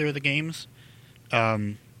watch either of the games.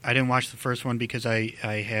 I didn't watch the first one because I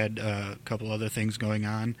had a couple other things going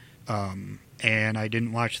on, and I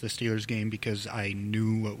didn't watch the Steelers game because I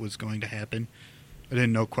knew what was going to happen. I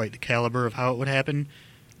didn't know quite the caliber of how it would happen,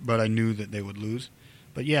 but I knew that they would lose.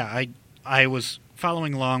 But yeah, I was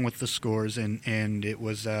following along with the scores, and it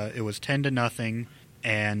was 10-0,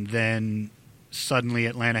 and then suddenly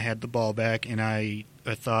Atlanta had the ball back, and I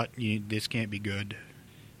thought, this can't be good.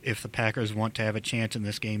 If the Packers want to have a chance in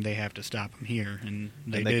this game, they have to stop them here, and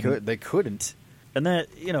they didn't. They couldn't, and that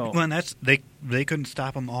Well, and that's they couldn't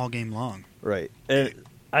stop them all game long. Right.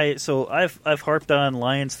 I've harped on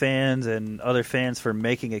Lions fans and other fans for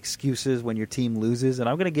making excuses when your team loses, and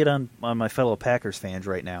I'm going to get on my fellow Packers fans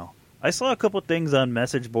right now. I saw a couple things on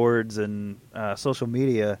message boards and social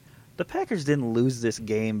media. The Packers didn't lose this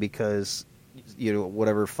game because,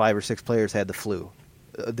 whatever 5 or 6 players had the flu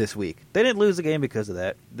this week. They didn't lose the game because of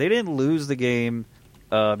that. They didn't lose the game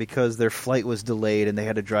because their flight was delayed and they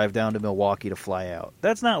had to drive down to Milwaukee to fly out.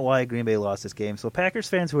 That's not why Green Bay lost this game. So Packers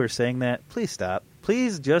fans who are saying that, please stop.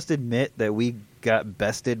 Please just admit that we got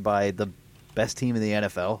bested by the best team in the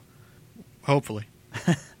NFL. Hopefully.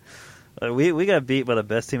 We got beat by the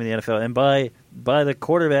best team in the NFL, and by the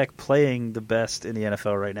quarterback playing the best in the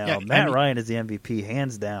NFL right now. Yeah, Ryan is the MVP,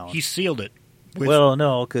 hands down. He sealed it. Well,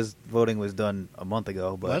 no, because voting was done a month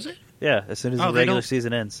ago. But was it? Yeah, as soon as the regular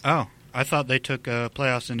season ends. Oh, I thought they took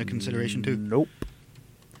playoffs into consideration too. Nope.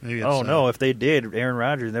 No, if they did, Aaron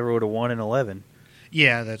Rodgers never would have won in 11.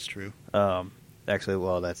 Yeah, that's true. Actually,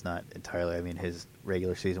 well, that's not entirely. I mean, his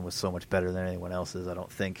regular season was so much better than anyone else's. I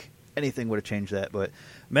don't think anything would have changed that. But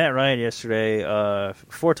Matt Ryan yesterday,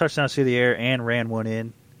 4 touchdowns through the air and ran one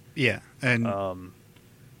in. Yeah, and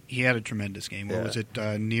he had a tremendous game. What was it?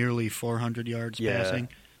 Nearly 400 yards passing.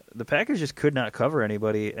 The Packers just could not cover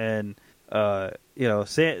anybody, and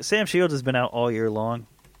Sam Shields has been out all year long,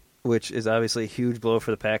 which is obviously a huge blow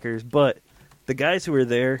for the Packers. But the guys who were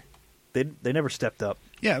there, they never stepped up.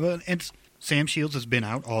 Yeah, and Sam Shields has been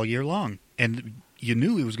out all year long, and you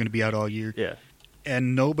knew he was going to be out all year. Yeah.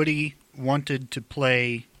 and nobody wanted to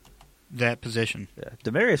play that position. Yeah.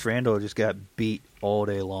 Demarius Randall just got beat all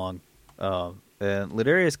day long. And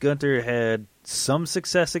Ladarius Gunter had some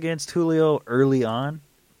success against Julio early on,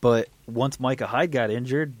 but once Micah Hyde got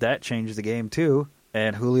injured, that changed the game too.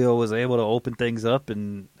 And Julio was able to open things up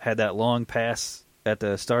and had that long pass at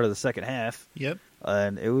the start of the second half. Yep.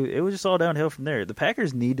 And it was just all downhill from there. The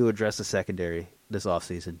Packers need to address the secondary this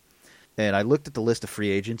offseason. And I looked at the list of free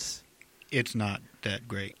agents. It's not that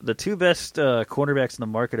great. The two best cornerbacks in the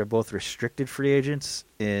market are both restricted free agents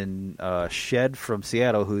in Shed from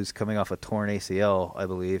Seattle, who's coming off a torn ACL, I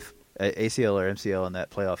believe. ACL or MCL in that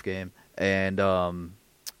playoff game. And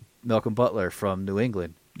Malcolm Butler from New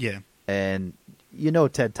England. Yeah. And you know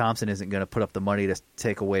Ted Thompson isn't going to put up the money to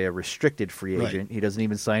take away a restricted free agent. Right. He doesn't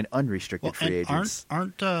even sign unrestricted free agents.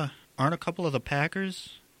 Aren't a couple of the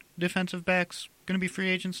Packers defensive backs going to be free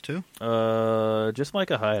agents too? Just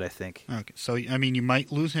Micah Hyde, I think. Okay, so I mean you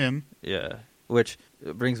might lose him. Yeah, which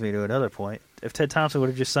brings me to another point. If Ted Thompson would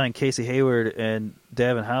have just signed Casey Hayward and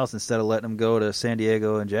Davin House instead of letting him go to San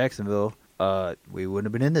Diego and Jacksonville, we wouldn't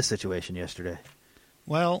have been in this situation yesterday.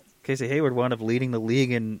 Well, Casey Hayward wound up leading the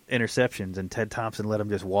league in interceptions, and Ted Thompson let him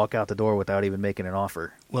just walk out the door without even making an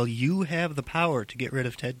offer. Well, you have the power to get rid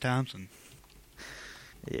of Ted Thompson.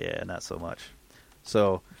 Yeah, not so much.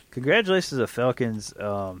 So, congratulations to the Falcons.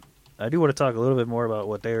 I do want to talk a little bit more about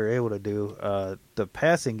what they were able to do. The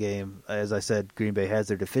passing game, as I said, Green Bay has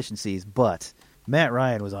their deficiencies, but Matt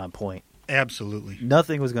Ryan was on point. Absolutely.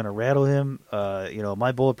 Nothing was going to rattle him.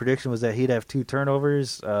 My bold prediction was that he'd have 2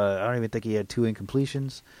 turnovers. I don't even think he had 2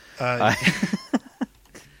 incompletions.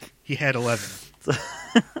 He had 11.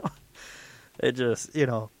 It just,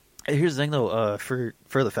 here's the thing, though, for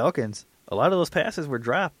the Falcons, a lot of those passes were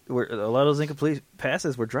dropped. A lot of those incomplete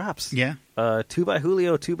passes were drops. Yeah. 2 by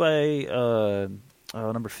Julio, 2 by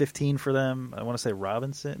number 15 for them. I want to say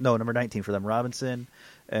Robinson. No, number 19 for them, Robinson,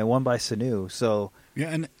 and 1 by Sanu. So yeah,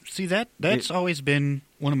 and see that's always been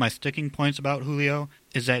one of my sticking points about Julio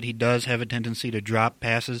is that he does have a tendency to drop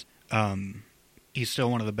passes. He's still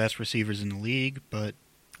one of the best receivers in the league, but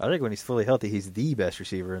I think when he's fully healthy, he's the best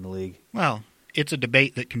receiver in the league. Well, it's a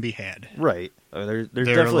debate that can be had. Right. There's there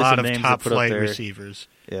definitely are a lot some of names top to put up flight there. receivers.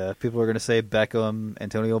 Yeah, people are going to say Beckham,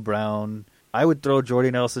 Antonio Brown. I would throw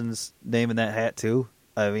Jordy Nelson's name in that hat too.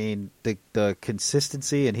 I mean, the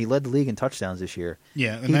consistency, and he led the league in touchdowns this year.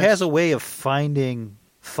 Yeah, and he has a way of finding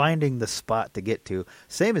the spot to get to.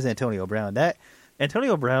 Same as Antonio Brown. That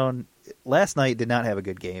Antonio Brown last night did not have a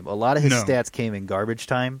good game. A lot of his stats came in garbage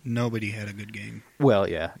time. Nobody had a good game. Well,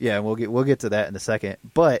 yeah, we'll get to that in a second.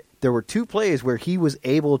 But there were 2 plays where he was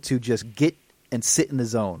able to just get and sit in the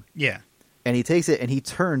zone. Yeah, and he takes it and he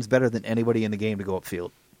turns better than anybody in the game to go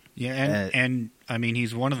upfield. Yeah, and I mean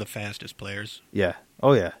he's one of the fastest players. Yeah.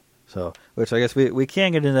 Oh yeah. So, which I guess we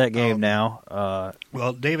can get into that game now.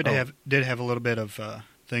 Well, David did have a little bit of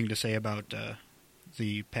thing to say about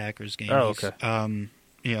the Packers game. Oh, okay.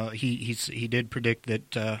 He did predict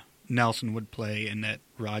that Nelson would play and that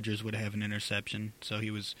Rodgers would have an interception. So he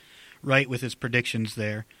was right with his predictions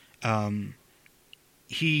there.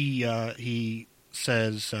 He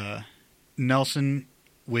says Nelson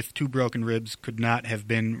with 2 broken ribs could not have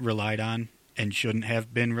been relied on and shouldn't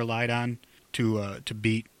have been relied on to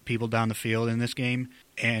beat people down the field in this game.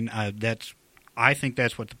 And I think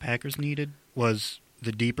that's what the Packers needed was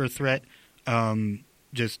the deeper threat.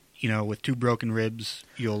 With 2 broken ribs,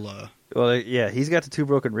 you'll. Well, yeah, he's got the 2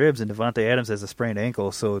 broken ribs, and Devontae Adams has a sprained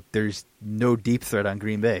ankle, so there's no deep threat on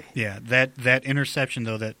Green Bay. Yeah, that interception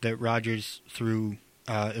though that Rodgers threw,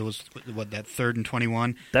 it was that 3rd and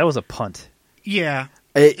 21. That was a punt. Yeah,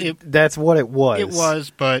 that's what it was. It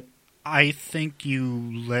was, but I think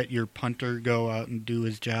you let your punter go out and do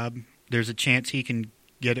his job. There's a chance he can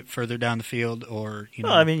get it further down the field, or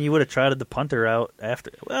Well, I mean, you would have trotted the punter out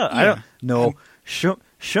after. Well, yeah. I don't know.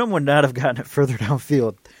 Shum would not have gotten it further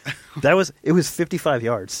downfield. It was 55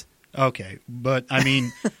 yards. Okay, but I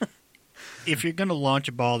mean, if you're going to launch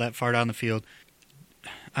a ball that far down the field,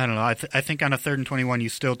 I don't know. I think on a 3rd and 21, you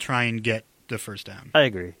still try and get the first down. I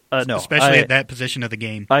agree. No, especially at that position of the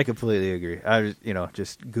game. I completely agree. I was,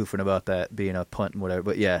 just goofing about that being a punt and whatever.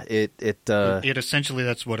 But yeah, it essentially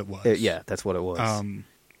that's what it was. That's what it was.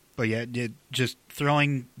 But yeah, just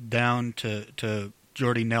throwing down to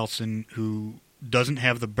Jordy Nelson, who doesn't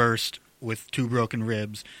have the burst with 2 broken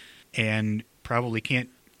ribs, and probably can't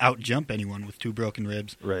out-jump anyone with 2 broken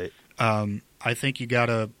ribs. Right. I think you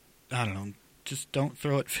gotta, just don't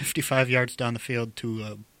throw it 55 yards down the field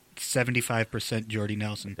to 75% Jordy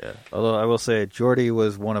Nelson. Yeah. Although I will say, Jordy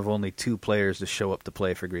was one of only 2 players to show up to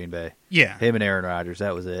play for Green Bay. Yeah. Him and Aaron Rodgers,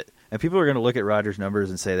 that was it. And people are going to look at Rodgers' numbers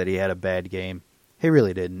and say that he had a bad game. He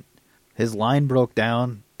really didn't. His line broke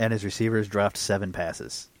down, and his receivers dropped 7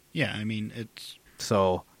 passes. Yeah, I mean, it's...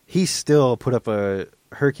 So he still put up a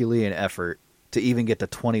Herculean effort to even get the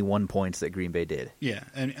 21 points that Green Bay did. Yeah,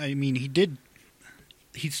 and I mean,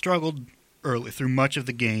 he struggled early through much of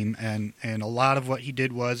the game, and a lot of what he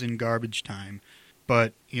did was in garbage time.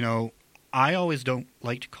 But, you know, I always don't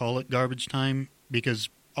like to call it garbage time because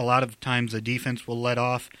a lot of times the defense will let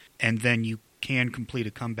off, and then you can complete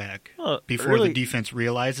a comeback before the defense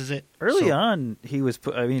realizes it. Early on, he was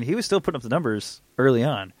still putting up the numbers early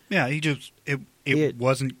on. Yeah, it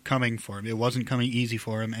wasn't coming for him. It wasn't coming easy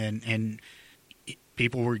for him, and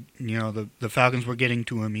people were, you know, the Falcons were getting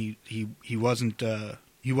to him. He wasn't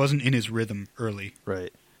in his rhythm early.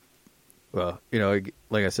 Right. Well, you know,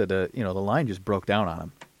 like I said, the line just broke down on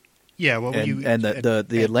him. Yeah, well,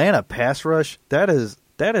 the Atlanta pass rush, that is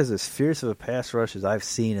as fierce of a pass rush as I've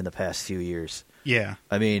seen in the past few years. Yeah.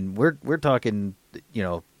 I mean, we're talking, you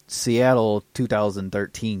know, Seattle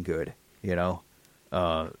 2013 good, you know.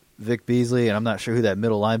 Vic Beasley, and I'm not sure who that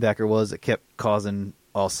middle linebacker was that kept causing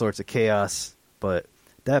all sorts of chaos, but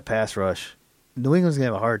that pass rush, New England's going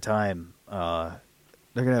to have a hard time. They're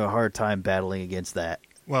going to have a hard time battling against that.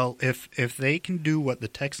 Well, if they can do what the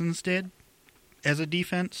Texans did as a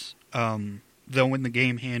defense, they'll win the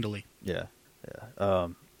game handily. Yeah.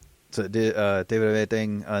 So did David have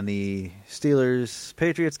anything on the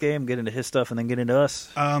Steelers-Patriots game, get into his stuff, and then get into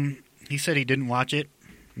us? He said he didn't watch it.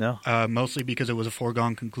 No? Mostly because it was a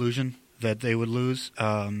foregone conclusion that they would lose.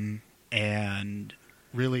 And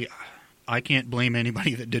really, I can't blame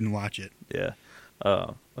anybody that didn't watch it. Yeah.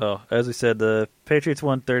 Well, as we said, the Patriots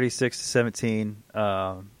won 36-17.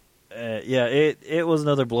 Yeah, it was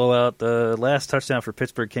another blowout. The last touchdown for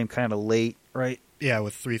Pittsburgh came kind of late, right? Yeah,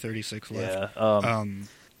 with 3:36 left.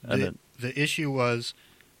 Yeah. The issue was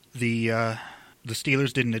the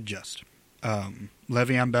Steelers didn't adjust.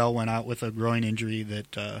 Le'Veon Bell went out with a groin injury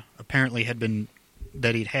that apparently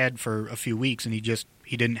he'd had for a few weeks, and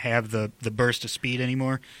he didn't have the burst of speed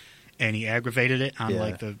anymore, and he aggravated it on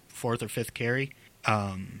like the 4th or 5th carry.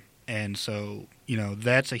 And so, you know,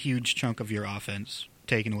 that's a huge chunk of your offense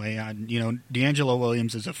taken away. You know, D'Angelo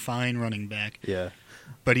Williams is a fine running back. Yeah.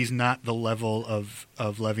 But he's not the level of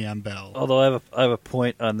Le'Veon Bell. Although I have a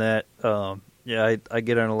point on that. Yeah, I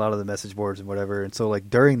get on a lot of the message boards and whatever. And so, like,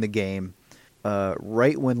 during the game,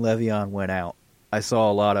 right when Le'Veon went out, I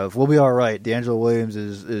saw a lot of, we'll be all right. D'Angelo Williams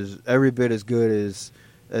is every bit as good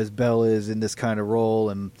as Bell is in this kind of role.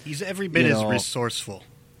 And he's every bit as resourceful.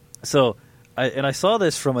 So, I saw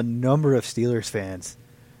this from a number of Steelers fans.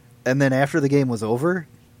 And then after the game was over,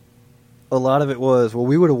 a lot of it was, well,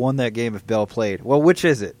 we would have won that game if Bell played. Well, which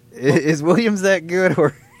is it? Is Williams that good,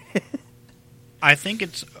 or? I think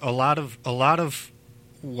it's a lot of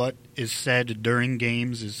what is said during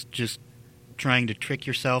games is just trying to trick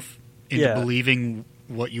yourself into believing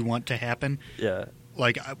what you want to happen. Yeah.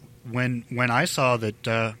 Like when I saw that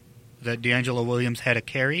D'Angelo Williams had a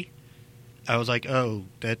carry, I was like, oh,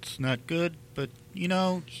 that's not good. But you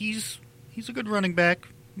know, he's a good running back.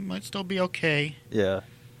 Might still be okay. Yeah.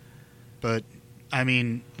 But, I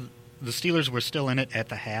mean, the Steelers were still in it at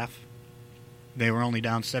the half. They were only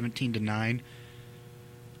down 17-9.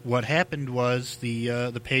 What happened was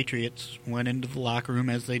the Patriots went into the locker room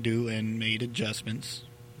as they do and made adjustments,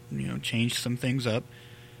 you know, changed some things up,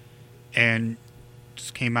 and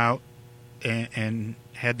just came out and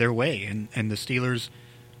had their way. And the Steelers,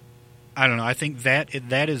 I don't know, I think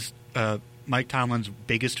that is Mike Tomlin's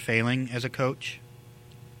biggest failing as a coach.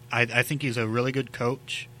 I think he's a really good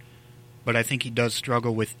coach, but I think he does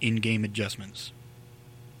struggle with in-game adjustments,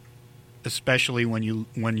 especially when you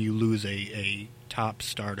lose a top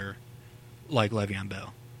starter like Le'Veon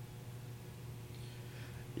Bell.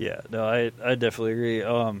 Yeah, no, I definitely agree.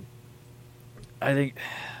 I think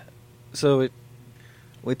so.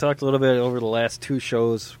 We talked a little bit over the last 2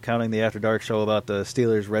 shows, counting the After Dark show, about the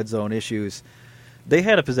Steelers' red zone issues. They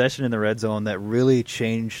had a possession in the red zone that really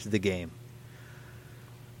changed the game.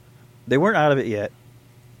 They weren't out of it yet,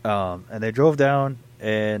 and they drove down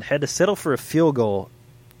and had to settle for a field goal.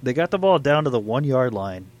 They got the ball down to the 1-yard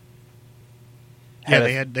line.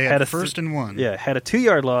 They had a 1st and 1. Yeah, had a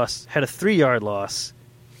 2-yard loss, had a 3-yard loss,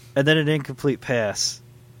 and then an incomplete pass,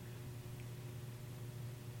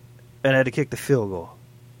 and had to kick the field goal.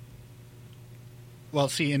 Well,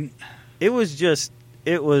 see, it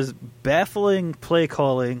was baffling play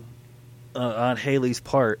calling on Haley's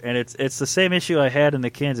part, and it's the same issue I had in the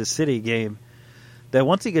Kansas City game, that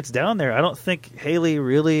once he gets down there, I don't think Haley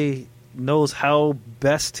really knows how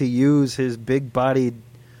best to use his big-bodied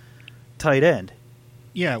tight end.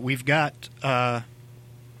 Yeah, we've got 2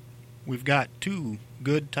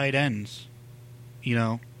 good tight ends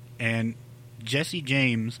and Jesse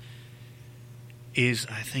James is,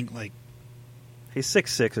 I think, like, he's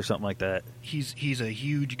 6'6" or something like that. He's a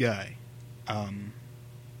huge guy.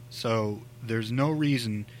 So there's no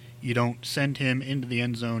reason you don't send him into the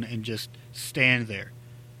end zone and just stand there.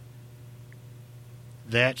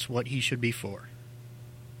 That's what he should be for.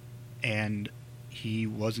 And he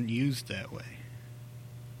wasn't used that way.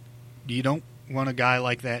 You don't want a guy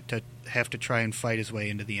like that to have to try and fight his way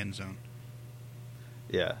into the end zone.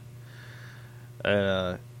 Yeah.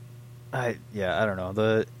 I don't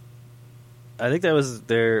know. I think that was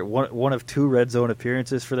their one of 2 red zone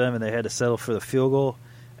appearances for them, and they had to settle for the field goal.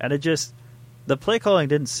 And the play calling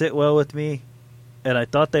didn't sit well with me, and I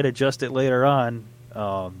thought they'd adjust it later on.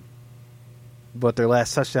 But their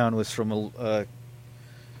last touchdown was from I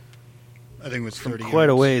think it was 30 quite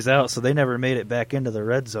yards. a ways out, so they never made it back into the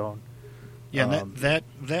red zone. Yeah,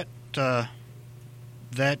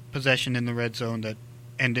 that possession in the red zone that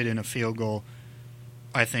ended in a field goal,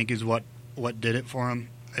 I think, is what did it for them.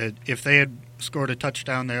 If they had scored a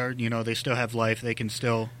touchdown there, they still have life. They can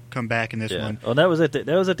still come back in this one. Well, that was at the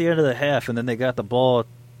end of the half, and then they got the ball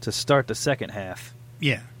to start the second half.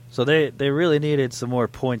 Yeah. So they really needed some more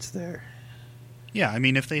points there. Yeah, I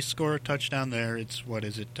mean, if they score a touchdown there, it's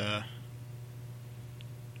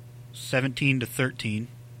 17-13.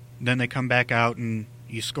 Then they come back out and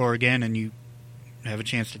you score again, and you have a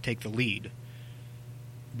chance to take the lead.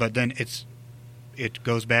 But then it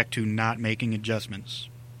goes back to not making adjustments.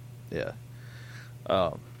 Yeah.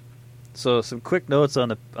 So some quick notes on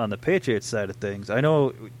the Patriots side of things. I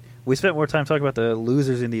know we spent more time talking about the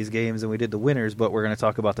losers in these games than we did the winners, but we're going to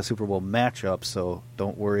talk about the Super Bowl matchup, so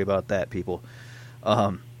don't worry about that, people.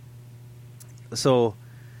 So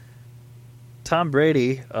Tom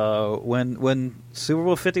Brady, when Super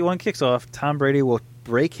Bowl 51 kicks off, Tom Brady will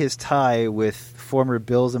break his tie with former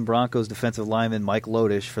Bills and Broncos defensive lineman Mike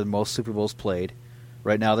Lodish for the most Super Bowls played.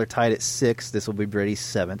 Right now they're tied at 6. This will be Brady's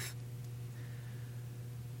 7th.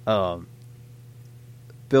 Bill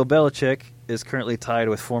Belichick is currently tied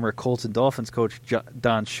with former Colts and Dolphins coach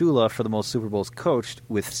Don Shula for the most Super Bowls coached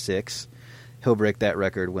with 6. He'll break that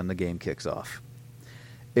record when the game kicks off.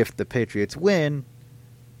 If the Patriots win,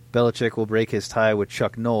 Belichick will break his tie with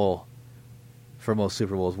Chuck Noll for most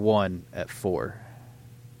Super Bowls won at 4.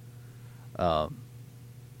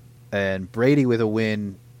 And Brady with a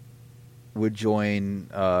win would join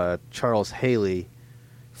Charles Haley,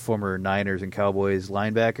 former Niners and Cowboys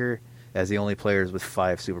linebacker, as the only players with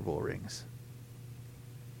 5 Super Bowl rings.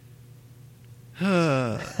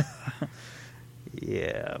 Yeah,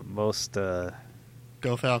 most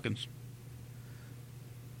Go Falcons.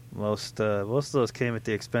 Most of those came at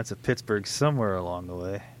the expense of Pittsburgh somewhere along the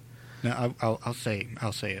way. No, I'll say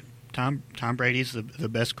it. Tom Brady's the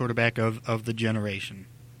best quarterback of the generation.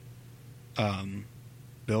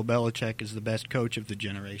 Bill Belichick is the best coach of the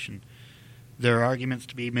generation. There are arguments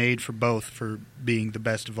to be made for both for being the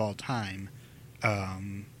best of all time,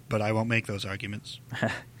 but I won't make those arguments.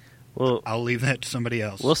 Well, I'll leave that to somebody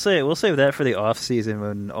else. We'll save that for the off season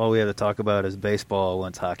when all we have to talk about is baseball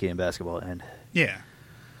once hockey and basketball end. Yeah.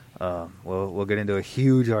 We'll get into a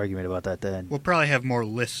huge argument about that then. We'll probably have more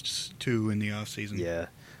lists too in the off season. Yeah.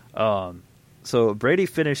 So Brady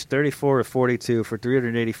finished 34 of 42 for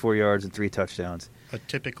 384 yards and 3 touchdowns. A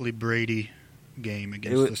typically Brady game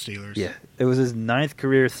against the Steelers. Yeah, it was his 9th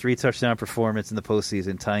career 3-touchdown performance in the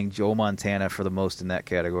postseason, tying Joe Montana for the most in that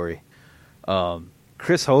category.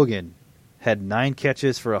 Chris Hogan had 9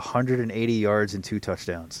 catches for 180 yards and 2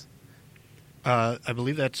 touchdowns. I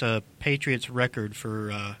believe that's a Patriots record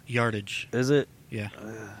for yardage. Is it? Yeah.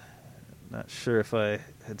 Not sure if I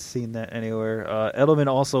had seen that anywhere. Edelman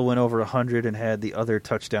also went over 100 and had the other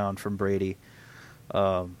touchdown from Brady.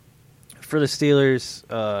 For the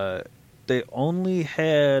Steelers, they only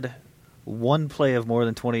had one play of more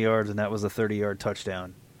than 20 yards, and that was a 30-yard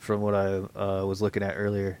touchdown from what I was looking at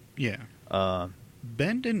earlier. Yeah.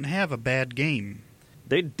 Ben didn't have a bad game.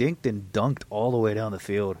 They dinked and dunked all the way down the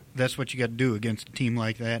field. That's what you got to do against a team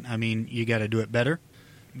like that. I mean, you got to do it better,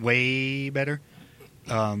 way better.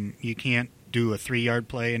 You can't do a 3-yard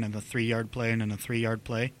play and then a 3-yard play and then a 3-yard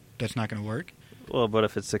play. That's not going to work. Well, but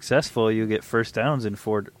if it's successful, you get first downs in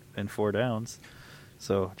four downs.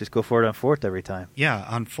 So just go for it on 4th every time. Yeah,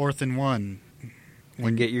 on 4th and 1.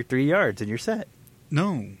 And get your 3 yards and you're set.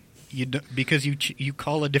 No, because you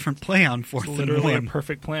call a different play on 4th and 1. Literally a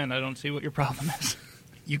perfect plan. I don't see what your problem is.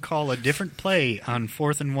 You call a different play on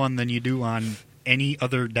 4th and 1 than you do on any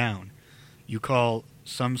other down. You call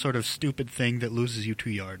some sort of stupid thing that loses you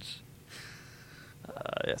 2 yards.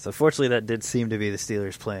 Yes, unfortunately that did seem to be the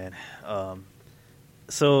Steelers' plan.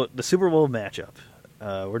 So the Super Bowl matchup.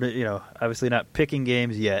 We're obviously not picking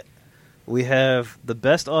games yet. We have the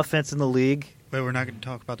best offense in the league. Wait, we're not going to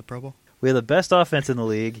talk about the Pro Bowl? We have the best offense in the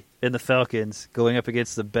league in the Falcons going up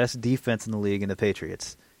against the best defense in the league in the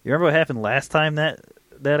Patriots. You remember what happened last time that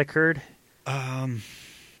occurred?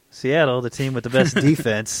 Seattle, the team with the best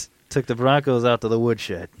defense, took the Broncos out to the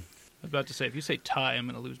woodshed. I was about to say, if you say tie, I'm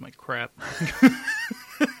going to lose my crap.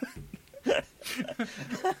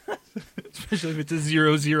 Especially if it's a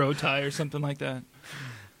 0-0 tie or something like that.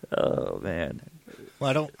 Oh, man.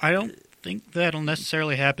 Well, I don't think that'll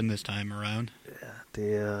necessarily happen this time around.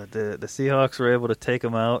 The Seahawks were able to take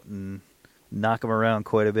them out and knock them around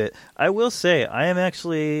quite a bit. I will say, I'm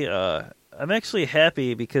actually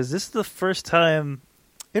happy because this is the first time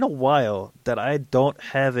in a while that I don't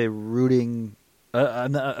have a rooting.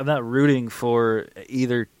 I'm not rooting for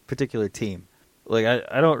either particular team. Like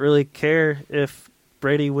I don't really care if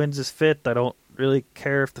Brady wins his fifth. I don't really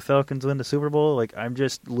care if the Falcons win the Super Bowl. Like I'm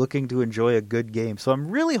just looking to enjoy a good game. So I'm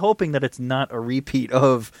really hoping that it's not a repeat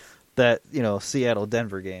of that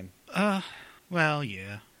Seattle-Denver game. Well,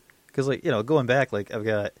 yeah. Because going back, I've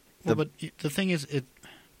got. But the thing is,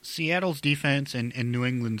 Seattle's defense and New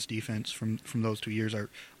England's defense from those 2 years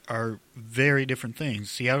are very different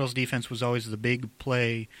things. Seattle's defense was always the big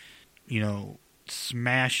play,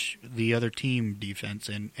 smash the other team defense,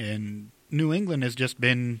 and New England has just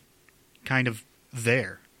been kind of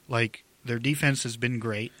there. Like, their defense has been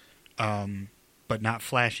great, but not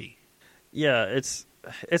flashy. Yeah, it's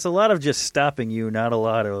a lot of just stopping you, not a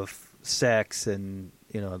lot of sacks and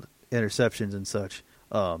interceptions and such.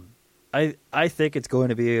 I think it's going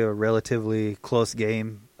to be a relatively close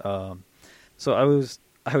game. So I was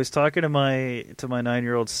talking to my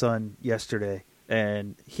 9-year-old son yesterday,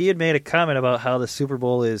 and he had made a comment about how the Super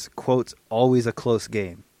Bowl is, quote, always a close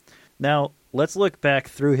game. Now, let's look back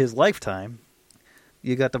through his lifetime.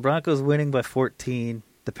 You got the Broncos winning by 14,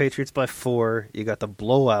 the Patriots by 4, you got the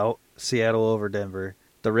blowout, Seattle over Denver,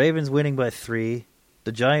 the Ravens winning by 3,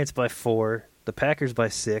 the Giants by 4, the Packers by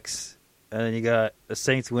 6, and then you got the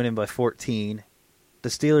Saints winning by 14, the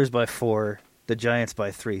Steelers by 4, the Giants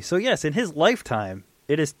by 3. So yes, in his lifetime,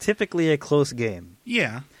 it is typically a close game.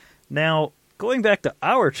 Yeah. Now, going back to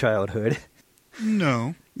our childhood,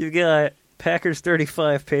 no, you've got Packers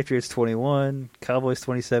 35, Patriots 21, Cowboys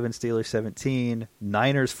 27, Steelers 17,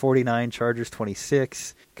 Niners 49, Chargers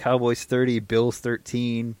 26, Cowboys 30, Bills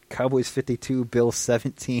 13, Cowboys 52, Bills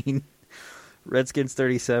 17, Redskins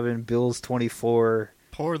 37, Bills 24.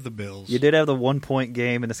 Poor the Bills. You did have the 1-point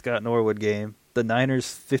game in the Scott Norwood game. The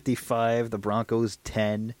Niners 55, the Broncos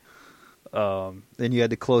 10. Then you had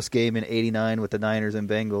the close game in 89 with the Niners and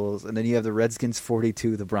Bengals. And then you have the Redskins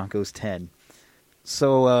 42, the Broncos 10.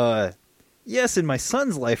 So, yes, in my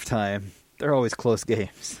son's lifetime, they're always close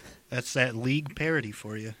games. That's that league parity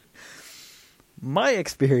for you. My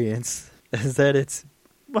experience is that it's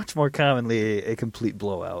much more commonly a complete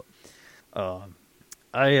blowout. I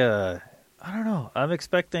don't know. I'm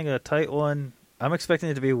expecting a tight one. I'm expecting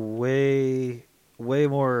it to be way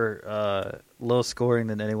more low scoring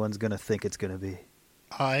than anyone's going to think it's going to be.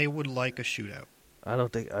 I would like a shootout. I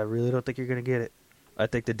really don't think you're going to get it. I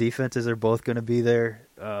think the defenses are both going to be there.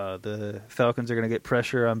 The Falcons are going to get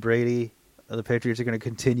pressure on Brady. The Patriots are going to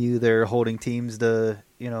continue their holding teams to,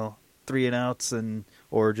 3-and-outs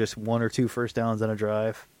or just 1 or 2 first downs on a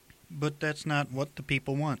drive. But that's not what the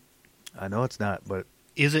people want. I know it's not, but...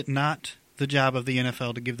 Is it not the job of the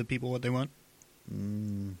NFL to give the people what they want?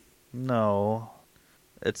 No.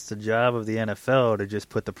 It's the job of the NFL to just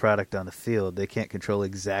put the product on the field. They can't control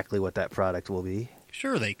exactly what that product will be.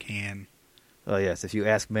 Sure they can. Oh, yes. If you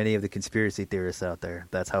ask many of the conspiracy theorists out there,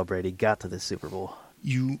 that's how Brady got to this Super Bowl.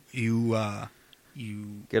 You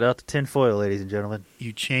get out the tinfoil, ladies and gentlemen.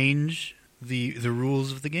 You change the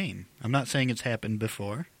rules of the game. I'm not saying it's happened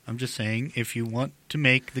before. I'm just saying if you want to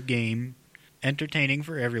make the game entertaining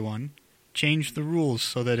for everyone, change the rules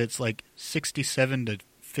so that it's like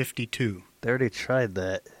 67-52. They already tried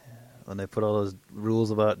that when they put all those rules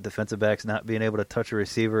about defensive backs not being able to touch a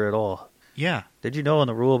receiver at all. Yeah. Did you know in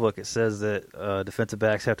the rule book it says that defensive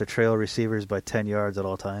backs have to trail receivers by 10 yards at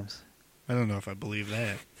all times? I don't know if I believe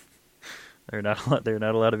that. They're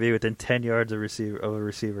not allowed to be within 10 yards of a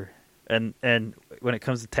receiver. And when it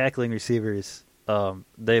comes to tackling receivers,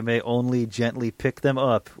 they may only gently pick them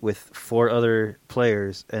up with 4 other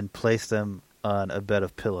players and place them on a bed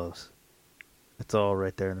of pillows. It's all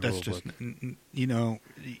right there in the rule book.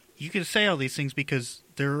 You can say all these things because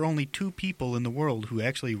there are only 2 people in the world who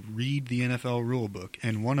actually read the NFL rule book,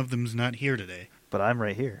 and one of them's not here today. But I'm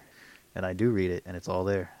right here, and I do read it, and it's all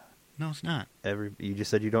there. No, it's not. You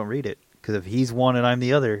just said you don't read it. Because if he's one and I'm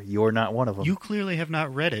the other, you're not one of them. You clearly have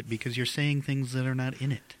not read it because you're saying things that are not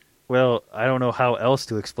in it. Well, I don't know how else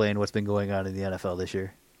to explain what's been going on in the NFL this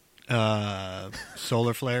year.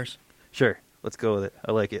 Solar flares. Sure, let's go with it.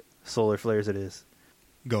 I like it. Solar flares it is.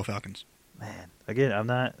 Go Falcons. Man, again,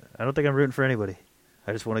 I don't think I'm rooting for anybody.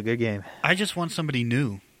 I just want a good game. I just want somebody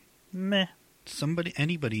new. Meh.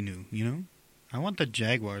 Anybody new, you know? I want the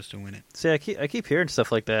Jaguars to win it. See, I keep hearing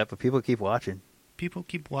stuff like that, but people keep watching. People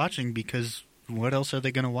keep watching because what else are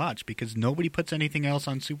they going to watch? Because nobody puts anything else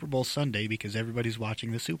on Super Bowl Sunday because everybody's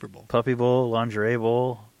watching the Super Bowl. Puppy Bowl, Lingerie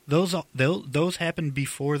Bowl. Those happen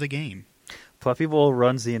before the game. Puppy Bowl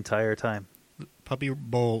runs the entire time. Puppy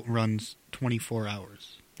Bowl runs 24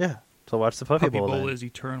 hours. Yeah. So watch the Puppy Bowl. Puppy Bowl then. is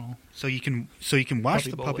eternal. So you can watch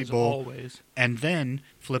the Puppy Bowl always. and then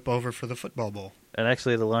flip over for the Football Bowl. And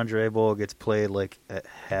actually, the Lingerie Bowl gets played like at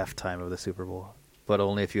halftime of the Super Bowl, but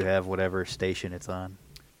only if you have whatever station it's on.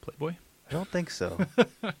 Playboy? I don't think so.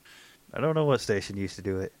 I don't know what station used to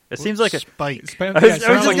do it. It seems like a Spike. I was just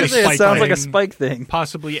going to say, it sounds like a Spike thing.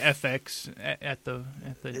 Possibly FX at the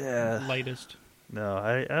latest. No,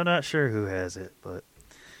 I'm not sure who has it, but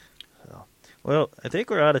well, I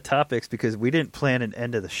think we're out of topics because we didn't plan an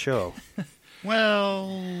end of the show.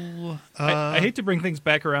 Well, I hate to bring things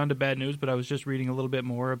back around to bad news, but I was just reading a little bit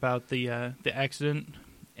more about the accident,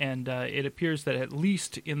 and it appears that at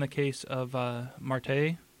least in the case of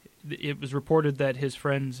Marte, it was reported that his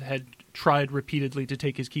friends had tried repeatedly to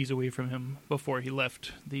take his keys away from him before he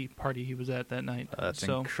left the party he was at that night. That's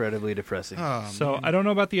incredibly depressing. So I don't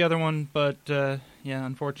know about the other one, but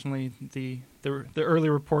unfortunately, the early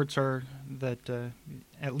reports are that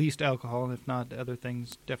at least alcohol, if not other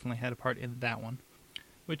things, definitely had a part in that one,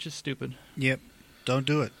 which is stupid. Yep. Don't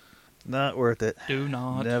do it. Not worth it. Do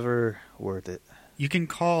not. Never worth it. You can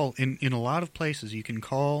call, in a lot of places, you can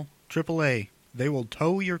call AAA. They will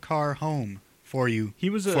tow your car home for you. He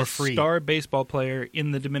was for a free. star baseball player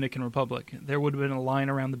in the Dominican Republic. There would have been a line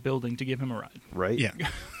around the building to give him a ride. Right? Yeah.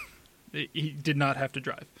 He did not have to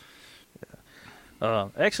drive.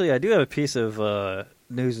 Actually, I do have a piece of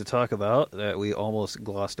news to talk about that we almost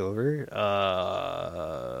glossed over.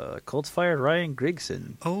 Colts fired Ryan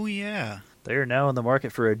Grigson. Oh, yeah. They are now in the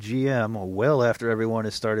market for a GM well after everyone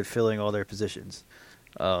has started filling all their positions.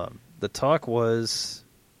 The talk was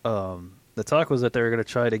that they were going to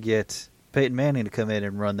try to get Peyton Manning to come in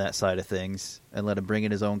and run that side of things and let him bring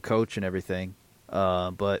in his own coach and everything.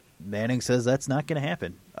 But Manning says that's not going to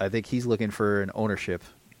happen. I think he's looking for an ownership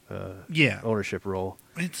role.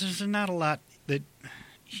 There's not a lot that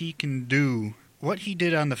he can do. What he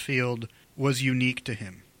did on the field was unique to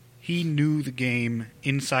him. He knew the game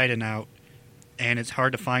inside and out, and it's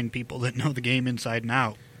hard to find people that know the game inside and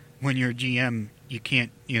out. When you're a GM, you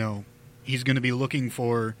can't, he's going to be looking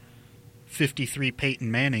for 53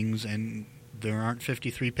 Peyton Mannings, and there aren't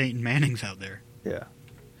 53 Peyton Mannings out there. Yeah.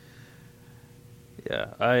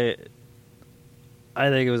 Yeah, I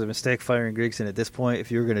think it was a mistake firing Grigson at this point.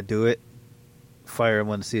 If you were going to do it, fire him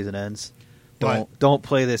when the season ends. Don't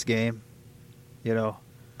play this game,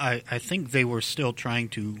 I think they were still trying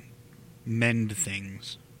to mend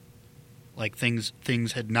things. Like things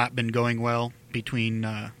had not been going well between,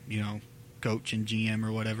 coach and GM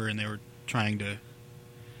or whatever, and they were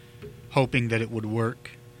hoping that it would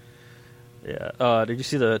work. Yeah. Did you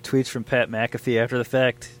see the tweets from Pat McAfee after the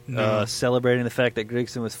fact, No. celebrating the fact that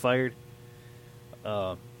Grigson was fired?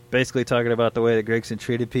 Basically talking about the way that Grigson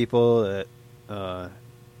treated people, that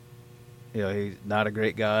he's not a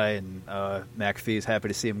great guy, and McAfee is happy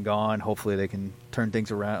to see him gone. Hopefully they can turn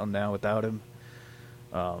things around now without him.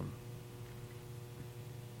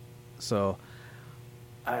 So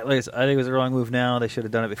I think it was the wrong move now. They should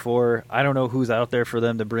have done it before. I don't know who's out there for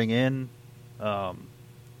them to bring in.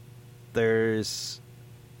 There's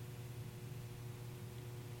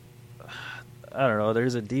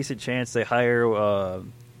a decent chance they hire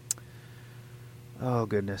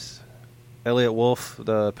Elliot Wolf,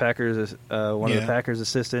 the Packers, one of the Packers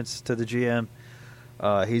assistants to the GM.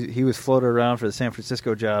 He was floated around for the San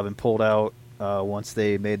Francisco job and pulled out once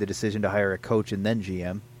they made the decision to hire a coach and then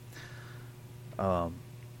GM.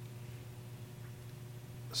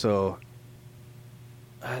 So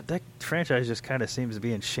that franchise just kind of seems to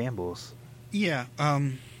be in shambles. Yeah,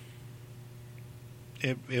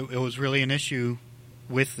 it was really an issue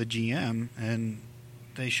with the GM, and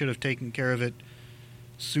they should have taken care of it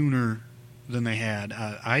sooner than they had.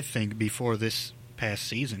 I think before this past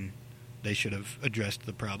season, they should have addressed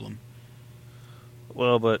the problem.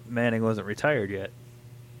 Well, but Manning wasn't retired yet.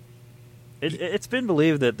 It's been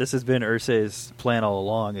believed that this has been Irsay's plan all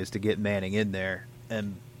along, is to get Manning in there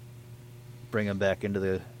and bring him back into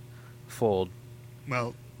the fold.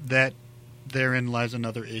 Well, that therein lies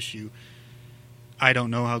another issue. I don't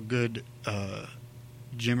know how good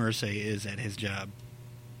Jim Irsay is at his job.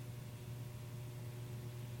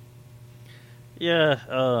 Yeah,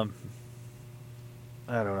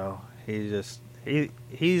 I don't know. He's a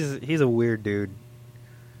weird dude.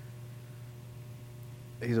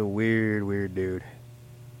 He's a weird dude.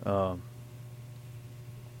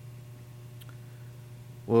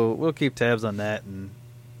 We'll keep tabs on that and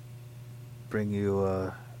bring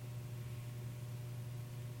you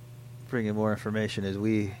more information as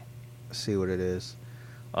we see what it is.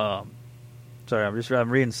 Sorry, I'm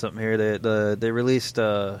reading something here. They released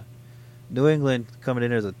New England coming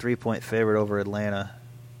in as a 3-point favorite over Atlanta.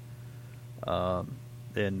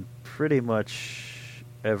 In pretty much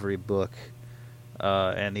every book.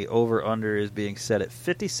 And the over-under is being set at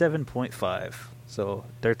 57.5. So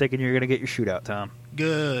they're thinking you're going to get your shootout, Tom.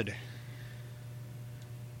 Good.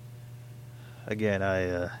 Again,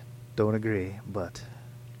 I don't agree, but...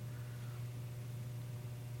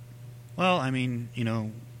 Well, I mean,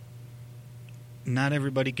 not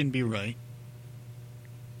everybody can be right.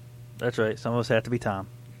 That's right. Some of us have to be Tom.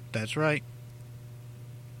 That's right.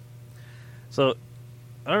 So,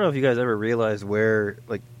 I don't know if you guys ever realized where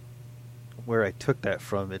I took that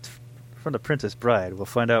from. It's from The Princess Bride. We'll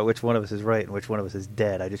find out which one of us is right and which one of us is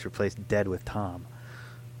dead. I just replaced dead with Tom.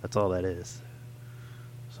 That's all that is.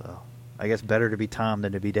 So, I guess better to be Tom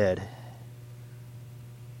than to be dead.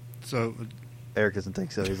 So, Eric doesn't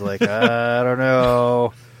think so. He's like, I don't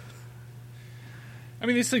know. I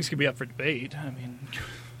mean, these things could be up for debate. I mean,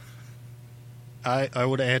 I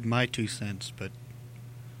would add my 2 cents, but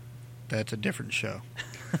that's a different show.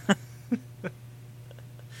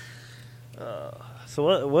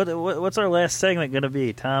 So what's our last segment going to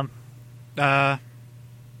be, Tom? I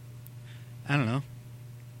don't know.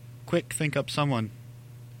 Quick, think up someone.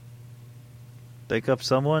 Think up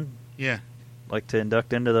someone? Yeah. Like to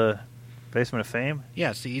induct into the Basement of Fame?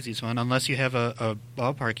 Yeah, it's the easiest one, unless you have a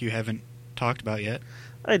ballpark you haven't talked about yet.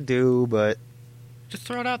 I do, but... Just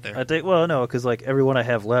throw it out there. I think, well, no, because like everyone I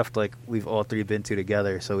have left, like we've all three been to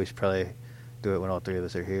together, so we should probably do it when all three of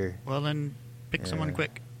us are here. Well, then pick someone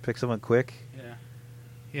quick. Pick someone quick? Yeah.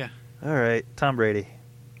 Yeah. All right, Tom Brady.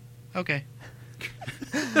 Okay.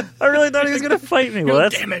 I really thought he was going to fight me. Well,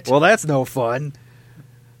 damn it. Well, that's no fun.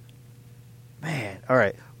 Man. All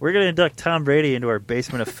right. We're going to induct Tom Brady into our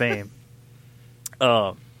Basement of Fame.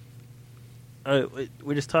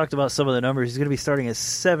 We just talked about some of the numbers. He's going to be starting his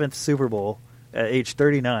 7th Super Bowl at age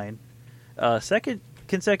 39. Second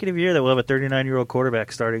consecutive year that we'll have a 39-year-old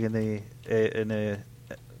quarterback starting in the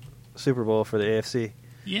Super Bowl for the AFC.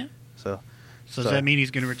 Yeah. So does that mean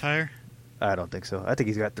he's going to retire? I don't think so. I think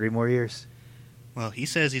he's got 3 more years. Well, he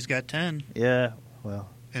says he's got 10. Yeah, well.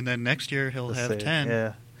 And then next year he'll have 10.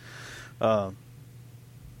 Yeah. I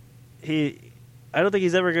don't think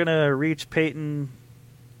he's ever going to reach Peyton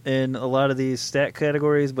in a lot of these stat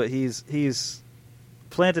categories, but he's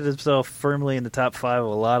planted himself firmly in the top 5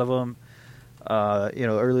 of a lot of them.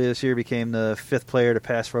 Earlier this year became the 5th player to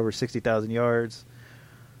pass for over 60,000 yards.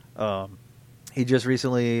 He just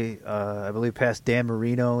recently, I believe, passed Dan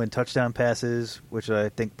Marino in touchdown passes, which I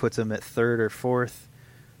think puts him at 3rd or 4th.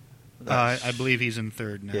 I believe he's in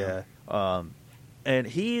 3rd now. Yeah. And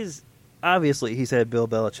he's had Bill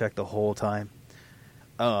Belichick the whole time.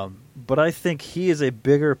 But I think he is a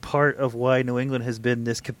bigger part of why New England has been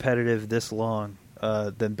this competitive this long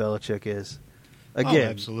than Belichick is. Again,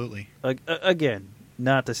 absolutely. Again,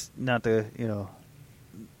 not to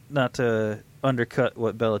undercut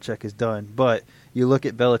what Belichick has done, but you look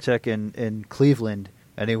at Belichick in Cleveland,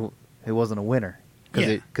 and he wasn't a winner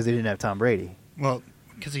because he didn't have Tom Brady. Well,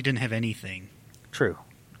 because he didn't have anything. True,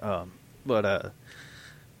 but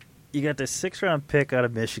you got this 6th-round pick out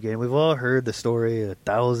of Michigan. We've all heard the story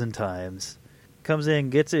 1,000 times. Comes in,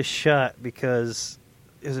 gets his shot because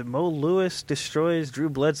is it Mo Lewis destroys Drew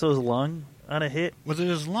Bledsoe's lung on a hit? Was it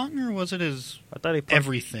his lung or was it his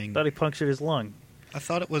everything? I thought he punctured his lung. I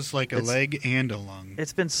thought it was like a leg and a lung.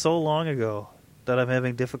 It's been so long ago that I'm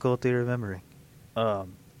having difficulty remembering.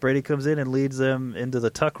 Brady comes in and leads them into the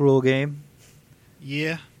tuck rule game.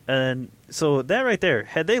 Yeah. And so that right there,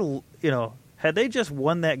 had they just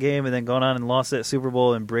won that game and then gone on and lost that Super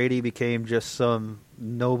Bowl and Brady became just some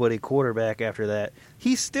nobody quarterback after that,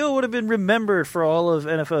 he still would have been remembered for all of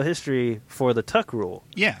NFL history for the tuck rule.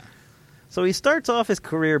 Yeah. So he starts off his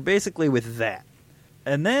career basically with that.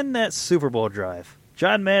 And then that Super Bowl drive.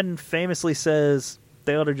 John Madden famously says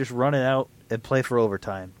they ought to just run it out and play for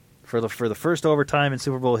overtime. For the first overtime in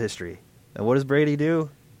Super Bowl history. And what does Brady do?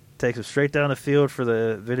 Takes him straight down the field for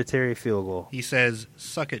the Vinatieri field goal. He says,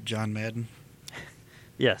 "Suck it, John Madden."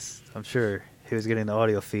 Yes, I'm sure he was getting the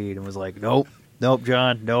audio feed and was like, "Nope,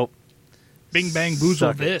 John, nope." Bing bang boozle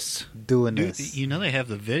Suck it. this. Doing Dude, this. you know they have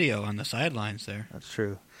the video on the sidelines there. That's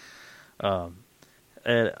true.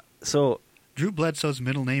 And so Drew Bledsoe's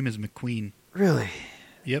middle name is McQueen. really,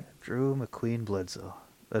 Yep. Drew McQueen Bledsoe.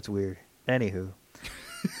 That's weird. Anywho,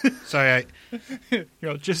 Sorry,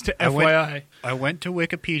 Just to I went- FYI. I went to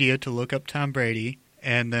Wikipedia to look up Tom Brady,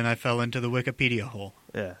 and then I fell into the Wikipedia hole.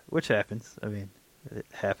 yeah, which happens. I mean, it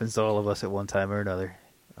happens to all of us at one time or another.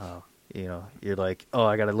 You're like, oh,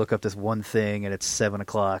 I got to look up this one thing, and it's 7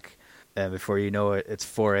 o'clock, and before you know it, it's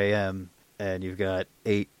 4 a.m., and you've got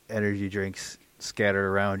 8 energy drinks scattered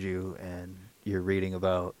around you, and you're reading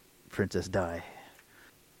about Princess Di.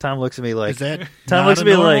 Tom looks at me like, Is that Tom not looks a at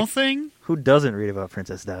me normal like, thing? who doesn't read about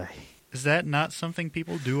Princess Di? Is that not something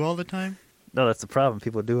people do all the time? No, that's the problem.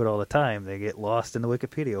 People do it all the time. They get lost in the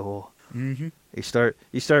Wikipedia hole. Mm-hmm. You start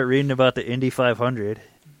reading about the Indy 500,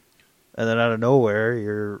 and then out of nowhere,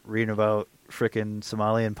 you're reading about frickin'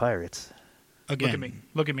 Somalian pirates. Again.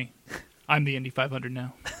 Look at me. I'm the Indy 500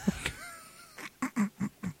 now.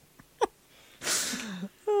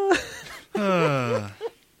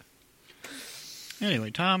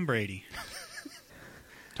 Anyway, Tom Brady.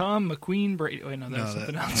 Tom McQueen Brady. Wait, no, that's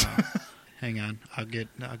something else. Hang on, I'll get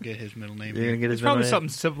his middle name. You're Here. gonna get his It's probably middle name? something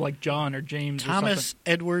simple like John or James Thomas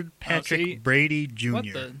Edward Patrick see? Brady Jr. What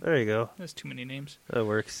the? There you go. That's too many names. That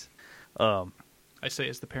works. I say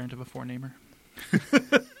as the parent of a four-namer.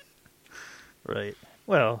 Right.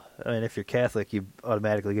 Well, I mean, if you're Catholic, you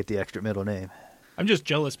automatically get the extra middle name. I'm just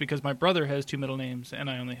jealous because my brother has 2 middle names and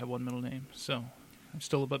I only have 1 middle name. So I'm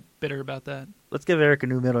still a bit bitter about that. Let's give Eric a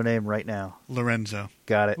new middle name right now. Lorenzo.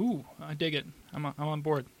 Got it. Ooh, I dig it. I'm on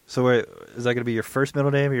board. So wait, is that going to be your first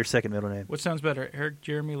middle name or your second middle name? What sounds better, Eric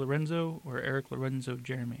Jeremy Lorenzo or Eric Lorenzo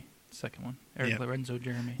Jeremy? Second one. Eric Yep. Lorenzo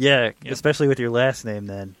Jeremy. Yeah, Yep. especially with your last name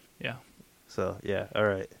then. Yeah. So, yeah, all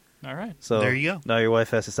right. All right. So There you go. Now your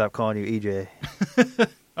wife has to stop calling you EJ.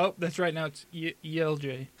 Oh, that's right. Now it's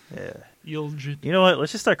ELJ. Yeah. ELJ. You know what?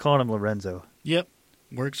 Let's just start calling him Lorenzo. Yep,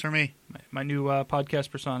 works for me. My new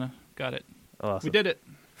podcast persona. Got it. Awesome. We did it.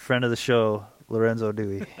 Friend of the show, Lorenzo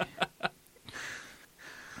Dewey.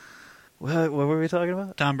 What were we talking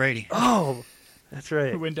about? Tom Brady. Oh, that's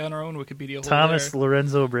right. We went down our own Wikipedia hole Thomas there.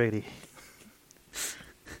 Lorenzo Brady.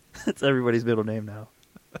 That's everybody's middle name now.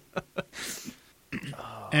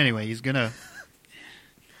 Anyway, he's gonna.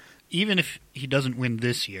 Even if he doesn't win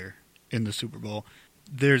this year in the Super Bowl,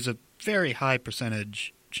 there's a very high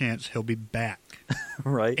percentage chance he'll be back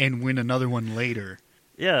Right. and win another one later.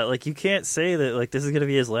 Yeah, like you can't say that like this is going to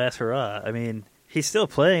be his last hurrah. I mean, he's still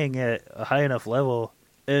playing at a high enough level.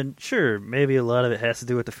 And sure, maybe a lot of it has to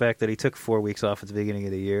do with the fact that he took 4 weeks off at the beginning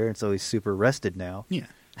of the year, and so he's super rested now. Yeah,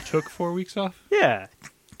 Took 4 weeks off? Yeah.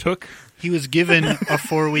 Took? he was given a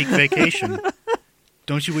 4-week vacation.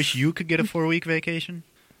 Don't you wish you could get a 4-week vacation?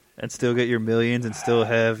 And still get your millions and still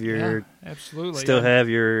have your Yeah, absolutely. still yeah. have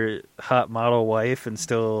your hot model wife and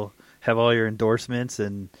still have all your endorsements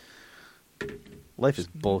and life is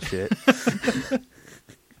bullshit.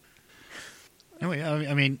 Anyway,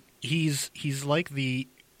 I mean, he's like the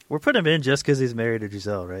We're putting him in just because he's married to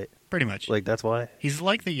Giselle, right? pretty much Like that's why. he's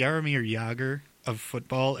like the Jaromir Jagr of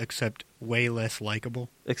football, except way less likable.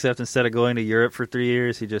 Except instead of going to Europe for 3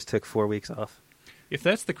 years, he just took 4 weeks off. If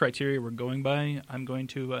that's the criteria we're going by, I'm going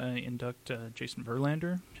to induct Jason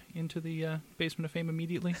Verlander into the Basement of Fame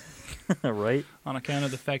immediately Right? on account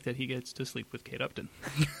of the fact that he gets to sleep with Kate Upton.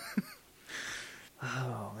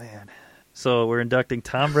 Oh man. So we're inducting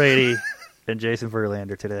Tom Brady and Jason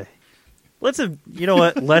Verlander today. You know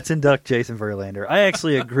what? Let's induct Jason Verlander. I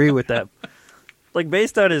actually agree with that. Like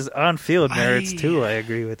based on his on-field merits too, I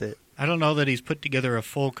agree with it. I don't know that he's put together a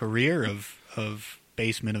full career of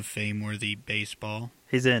Basement of Fame worthy baseball.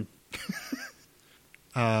 He's in.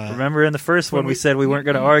 Remember in the first one we said we weren't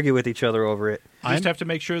going to argue with each other over it. You just have to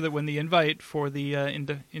make sure that when the invite for the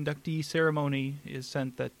inductee ceremony is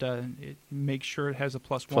sent, that it makes sure it has a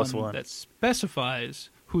plus one that specifies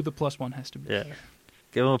who the plus one has to be. Yeah.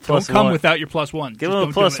 Give him a plus Don't come one. without your plus one. Give Just him a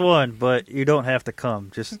don't plus do it. one, but you don't have to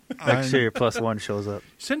come. Just make sure your plus one shows up.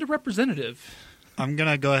 Send a representative. I'm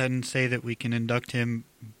going to go ahead and say that we can induct him,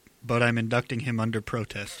 but I'm inducting him under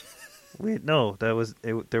protest. No, there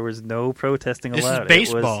was no protesting This allowed. is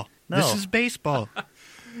baseball. No. This is baseball.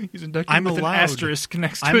 He's inducted I'm with allowed. an asterisk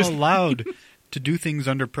next to I'm his allowed to do things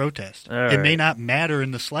under protest. All It may right. not matter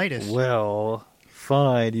in the slightest. Well,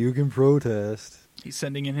 fine, you can protest. He's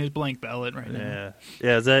sending in his blank ballot right now.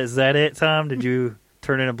 Yeah. Is that it, Tom? Did you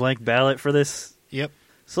turn in a blank ballot for this? Yep.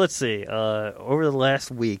 So let's see. Over the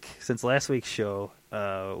last week, since last week's show,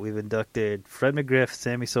 we've inducted Fred McGriff,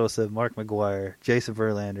 Sammy Sosa, Mark McGuire, Jason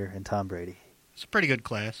Verlander, and Tom Brady. It's a pretty good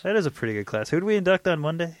class. That is a pretty good class. Who did we induct on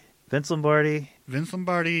Monday? Vince Lombardi. Vince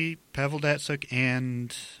Lombardi, Pavel Datsyuk, and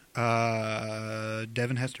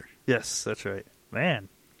Devin Hester. Yes, that's right. Man,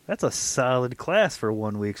 that's a solid class for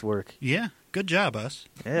 1 week's work. Yeah, good job, us.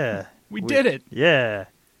 Yeah. We did it. Yeah.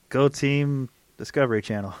 Go Team Discovery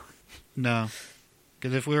Channel. No,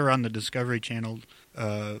 because if we were on the Discovery Channel,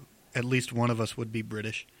 at least one of us would be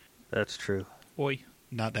British. That's true. Oi.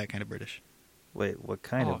 Not that kind of British. Wait, what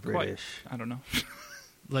kind of British? I don't know.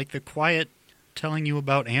 Like the quiet, telling you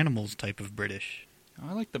about animals type of British.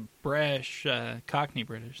 I like the brash Cockney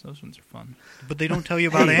British. Those ones are fun. But they don't tell you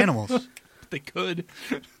about animals. They could.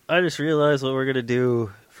 I just realized what we're going to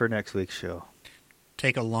do for next week's show.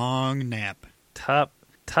 Take a long nap. Top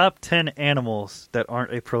 10 animals that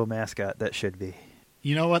aren't a pro mascot that should be.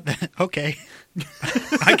 You know what? Okay.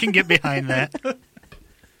 I can get behind that.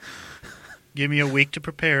 Give me a week to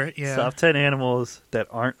prepare it, yeah. Top 10 animals that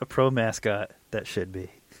aren't a pro mascot that should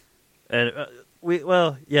be. And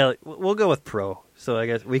we'll go with pro. So I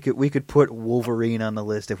guess we could put Wolverine on the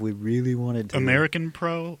list if we really wanted to. American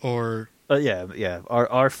pro or yeah.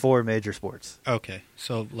 Our 4 major sports. okay.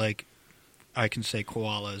 So like I can say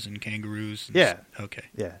koalas and kangaroos. And Yeah. Okay.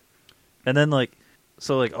 Yeah. And then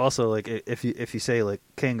also if you say like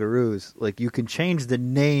kangaroos, like you can change the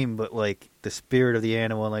name, but like the spirit of the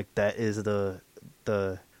animal, like that is the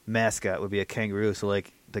mascot would be a kangaroo. So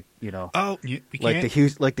like you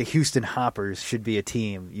can't. Like the Houston Hoppers should be a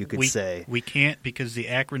team. You could say we can't because the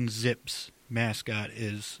Akron Zips mascot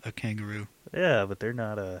is a kangaroo. yeah, but they're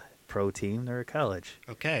not a pro team. They're a college.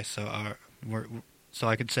 Okay, so so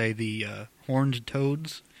I could say the Horned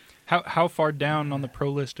Toads. How far down on the pro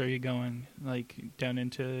list are you going? Like down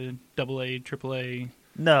into AA, AAA?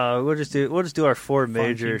 No, we'll just do our 4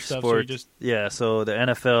 major team stuff, so sports. you just- Yeah, so the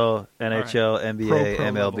NFL, NHL, NBA, Pro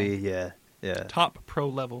MLB. level. Yeah. Top pro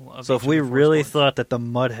level. Of So each if we of the 4 really sports. thought that the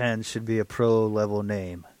Mud Hens should be a pro level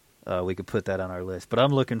name, we could put that on our list. But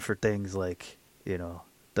I'm looking for things like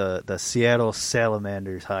the Seattle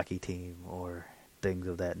Salamanders hockey team or things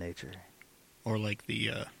of that nature. Or like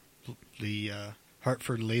the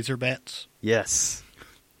Hartford Laserbats. Yes.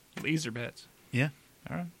 Laser bats. Yeah.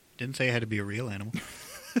 All right. Didn't say it had to be a real animal.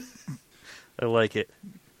 I like it.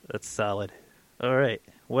 That's solid. All right.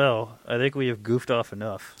 Well, I think we have goofed off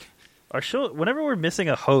enough. Our show, whenever we're missing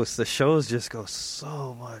a host, the shows just go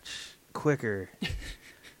so much quicker.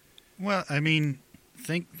 Well, I mean,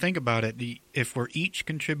 think about it. If we're each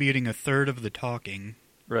contributing a third of the talking,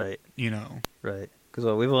 Right. Right. Because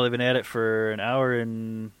we've only been at it for an hour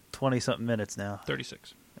and 20-something minutes now.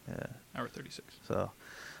 36. Yeah. Hour 36. So,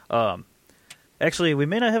 actually, we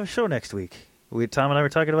may not have a show next week. Tom and I were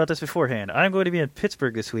talking about this beforehand. I'm going to be in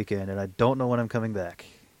Pittsburgh this weekend, and I don't know when I'm coming back.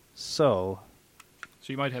 So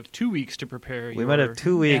you might have 2 weeks to prepare. We might have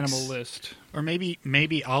 2 weeks. Animal list. Or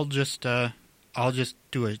maybe I'll just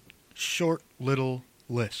do a short little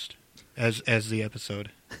list as the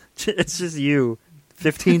episode. It's just you,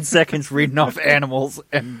 15 seconds reading off animals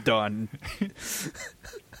and done.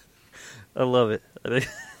 I love it. I think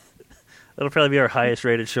that'll probably be our highest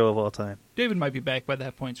rated show of all time. David might be back by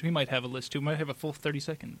that point, so he might have a list too. Might have a full 30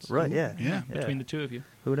 seconds. Right? Yeah. Yeah. Between the two of you.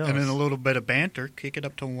 Who knows? And then a little bit of banter, kick it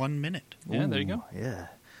up to 1 minute. Yeah, there you go. Yeah.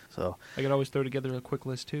 So I could always throw together a quick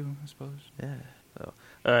list too, I suppose. yeah. So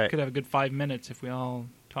all right. Could have a good 5 minutes if we all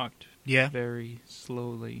talked Yeah. very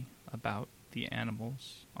slowly about the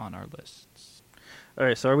animals on our lists. All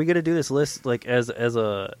right, so are we going to do this list like as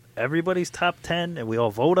a everybody's top 10 and we all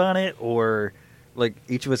vote on it, or like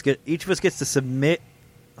each of us gets to submit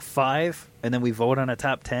 5 and then we vote on a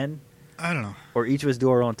top 10, I don't know. or each of us do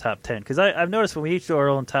our own top 10? Because I've noticed when we each do our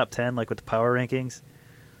own top 10, like with the power rankings,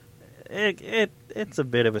 it's a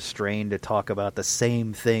bit of a strain to talk about the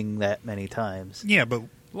same thing that many times. Yeah, but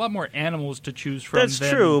A lot more animals to choose from That's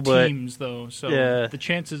than true, but- teams, though. So Yeah. the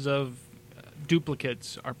chances of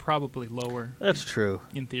duplicates are probably lower That's true.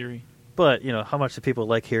 in theory. But, how much do people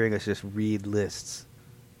like hearing us just read lists?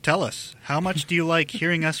 tell us, how much do you like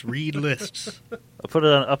hearing us read lists?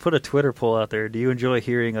 I'll put a Twitter poll out there. Do you enjoy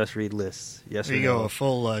hearing us read lists? Yes There or you no? go. A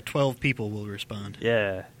full 12 people will respond.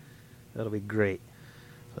 Yeah, that'll be great.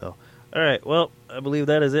 So, all right. Well, I believe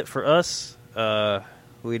that is it for us.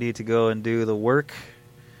 We need to go and do the work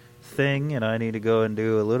thing, and I need to go and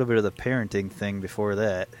do a little bit of the parenting thing before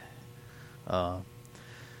that.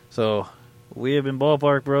 So, we have been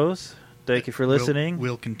Ballpark Bros. Thank you for listening.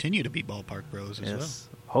 We'll continue to be Ballpark Bros as well. Yes,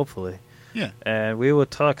 hopefully. Yeah. And we will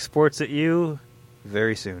talk sports at you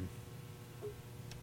very soon.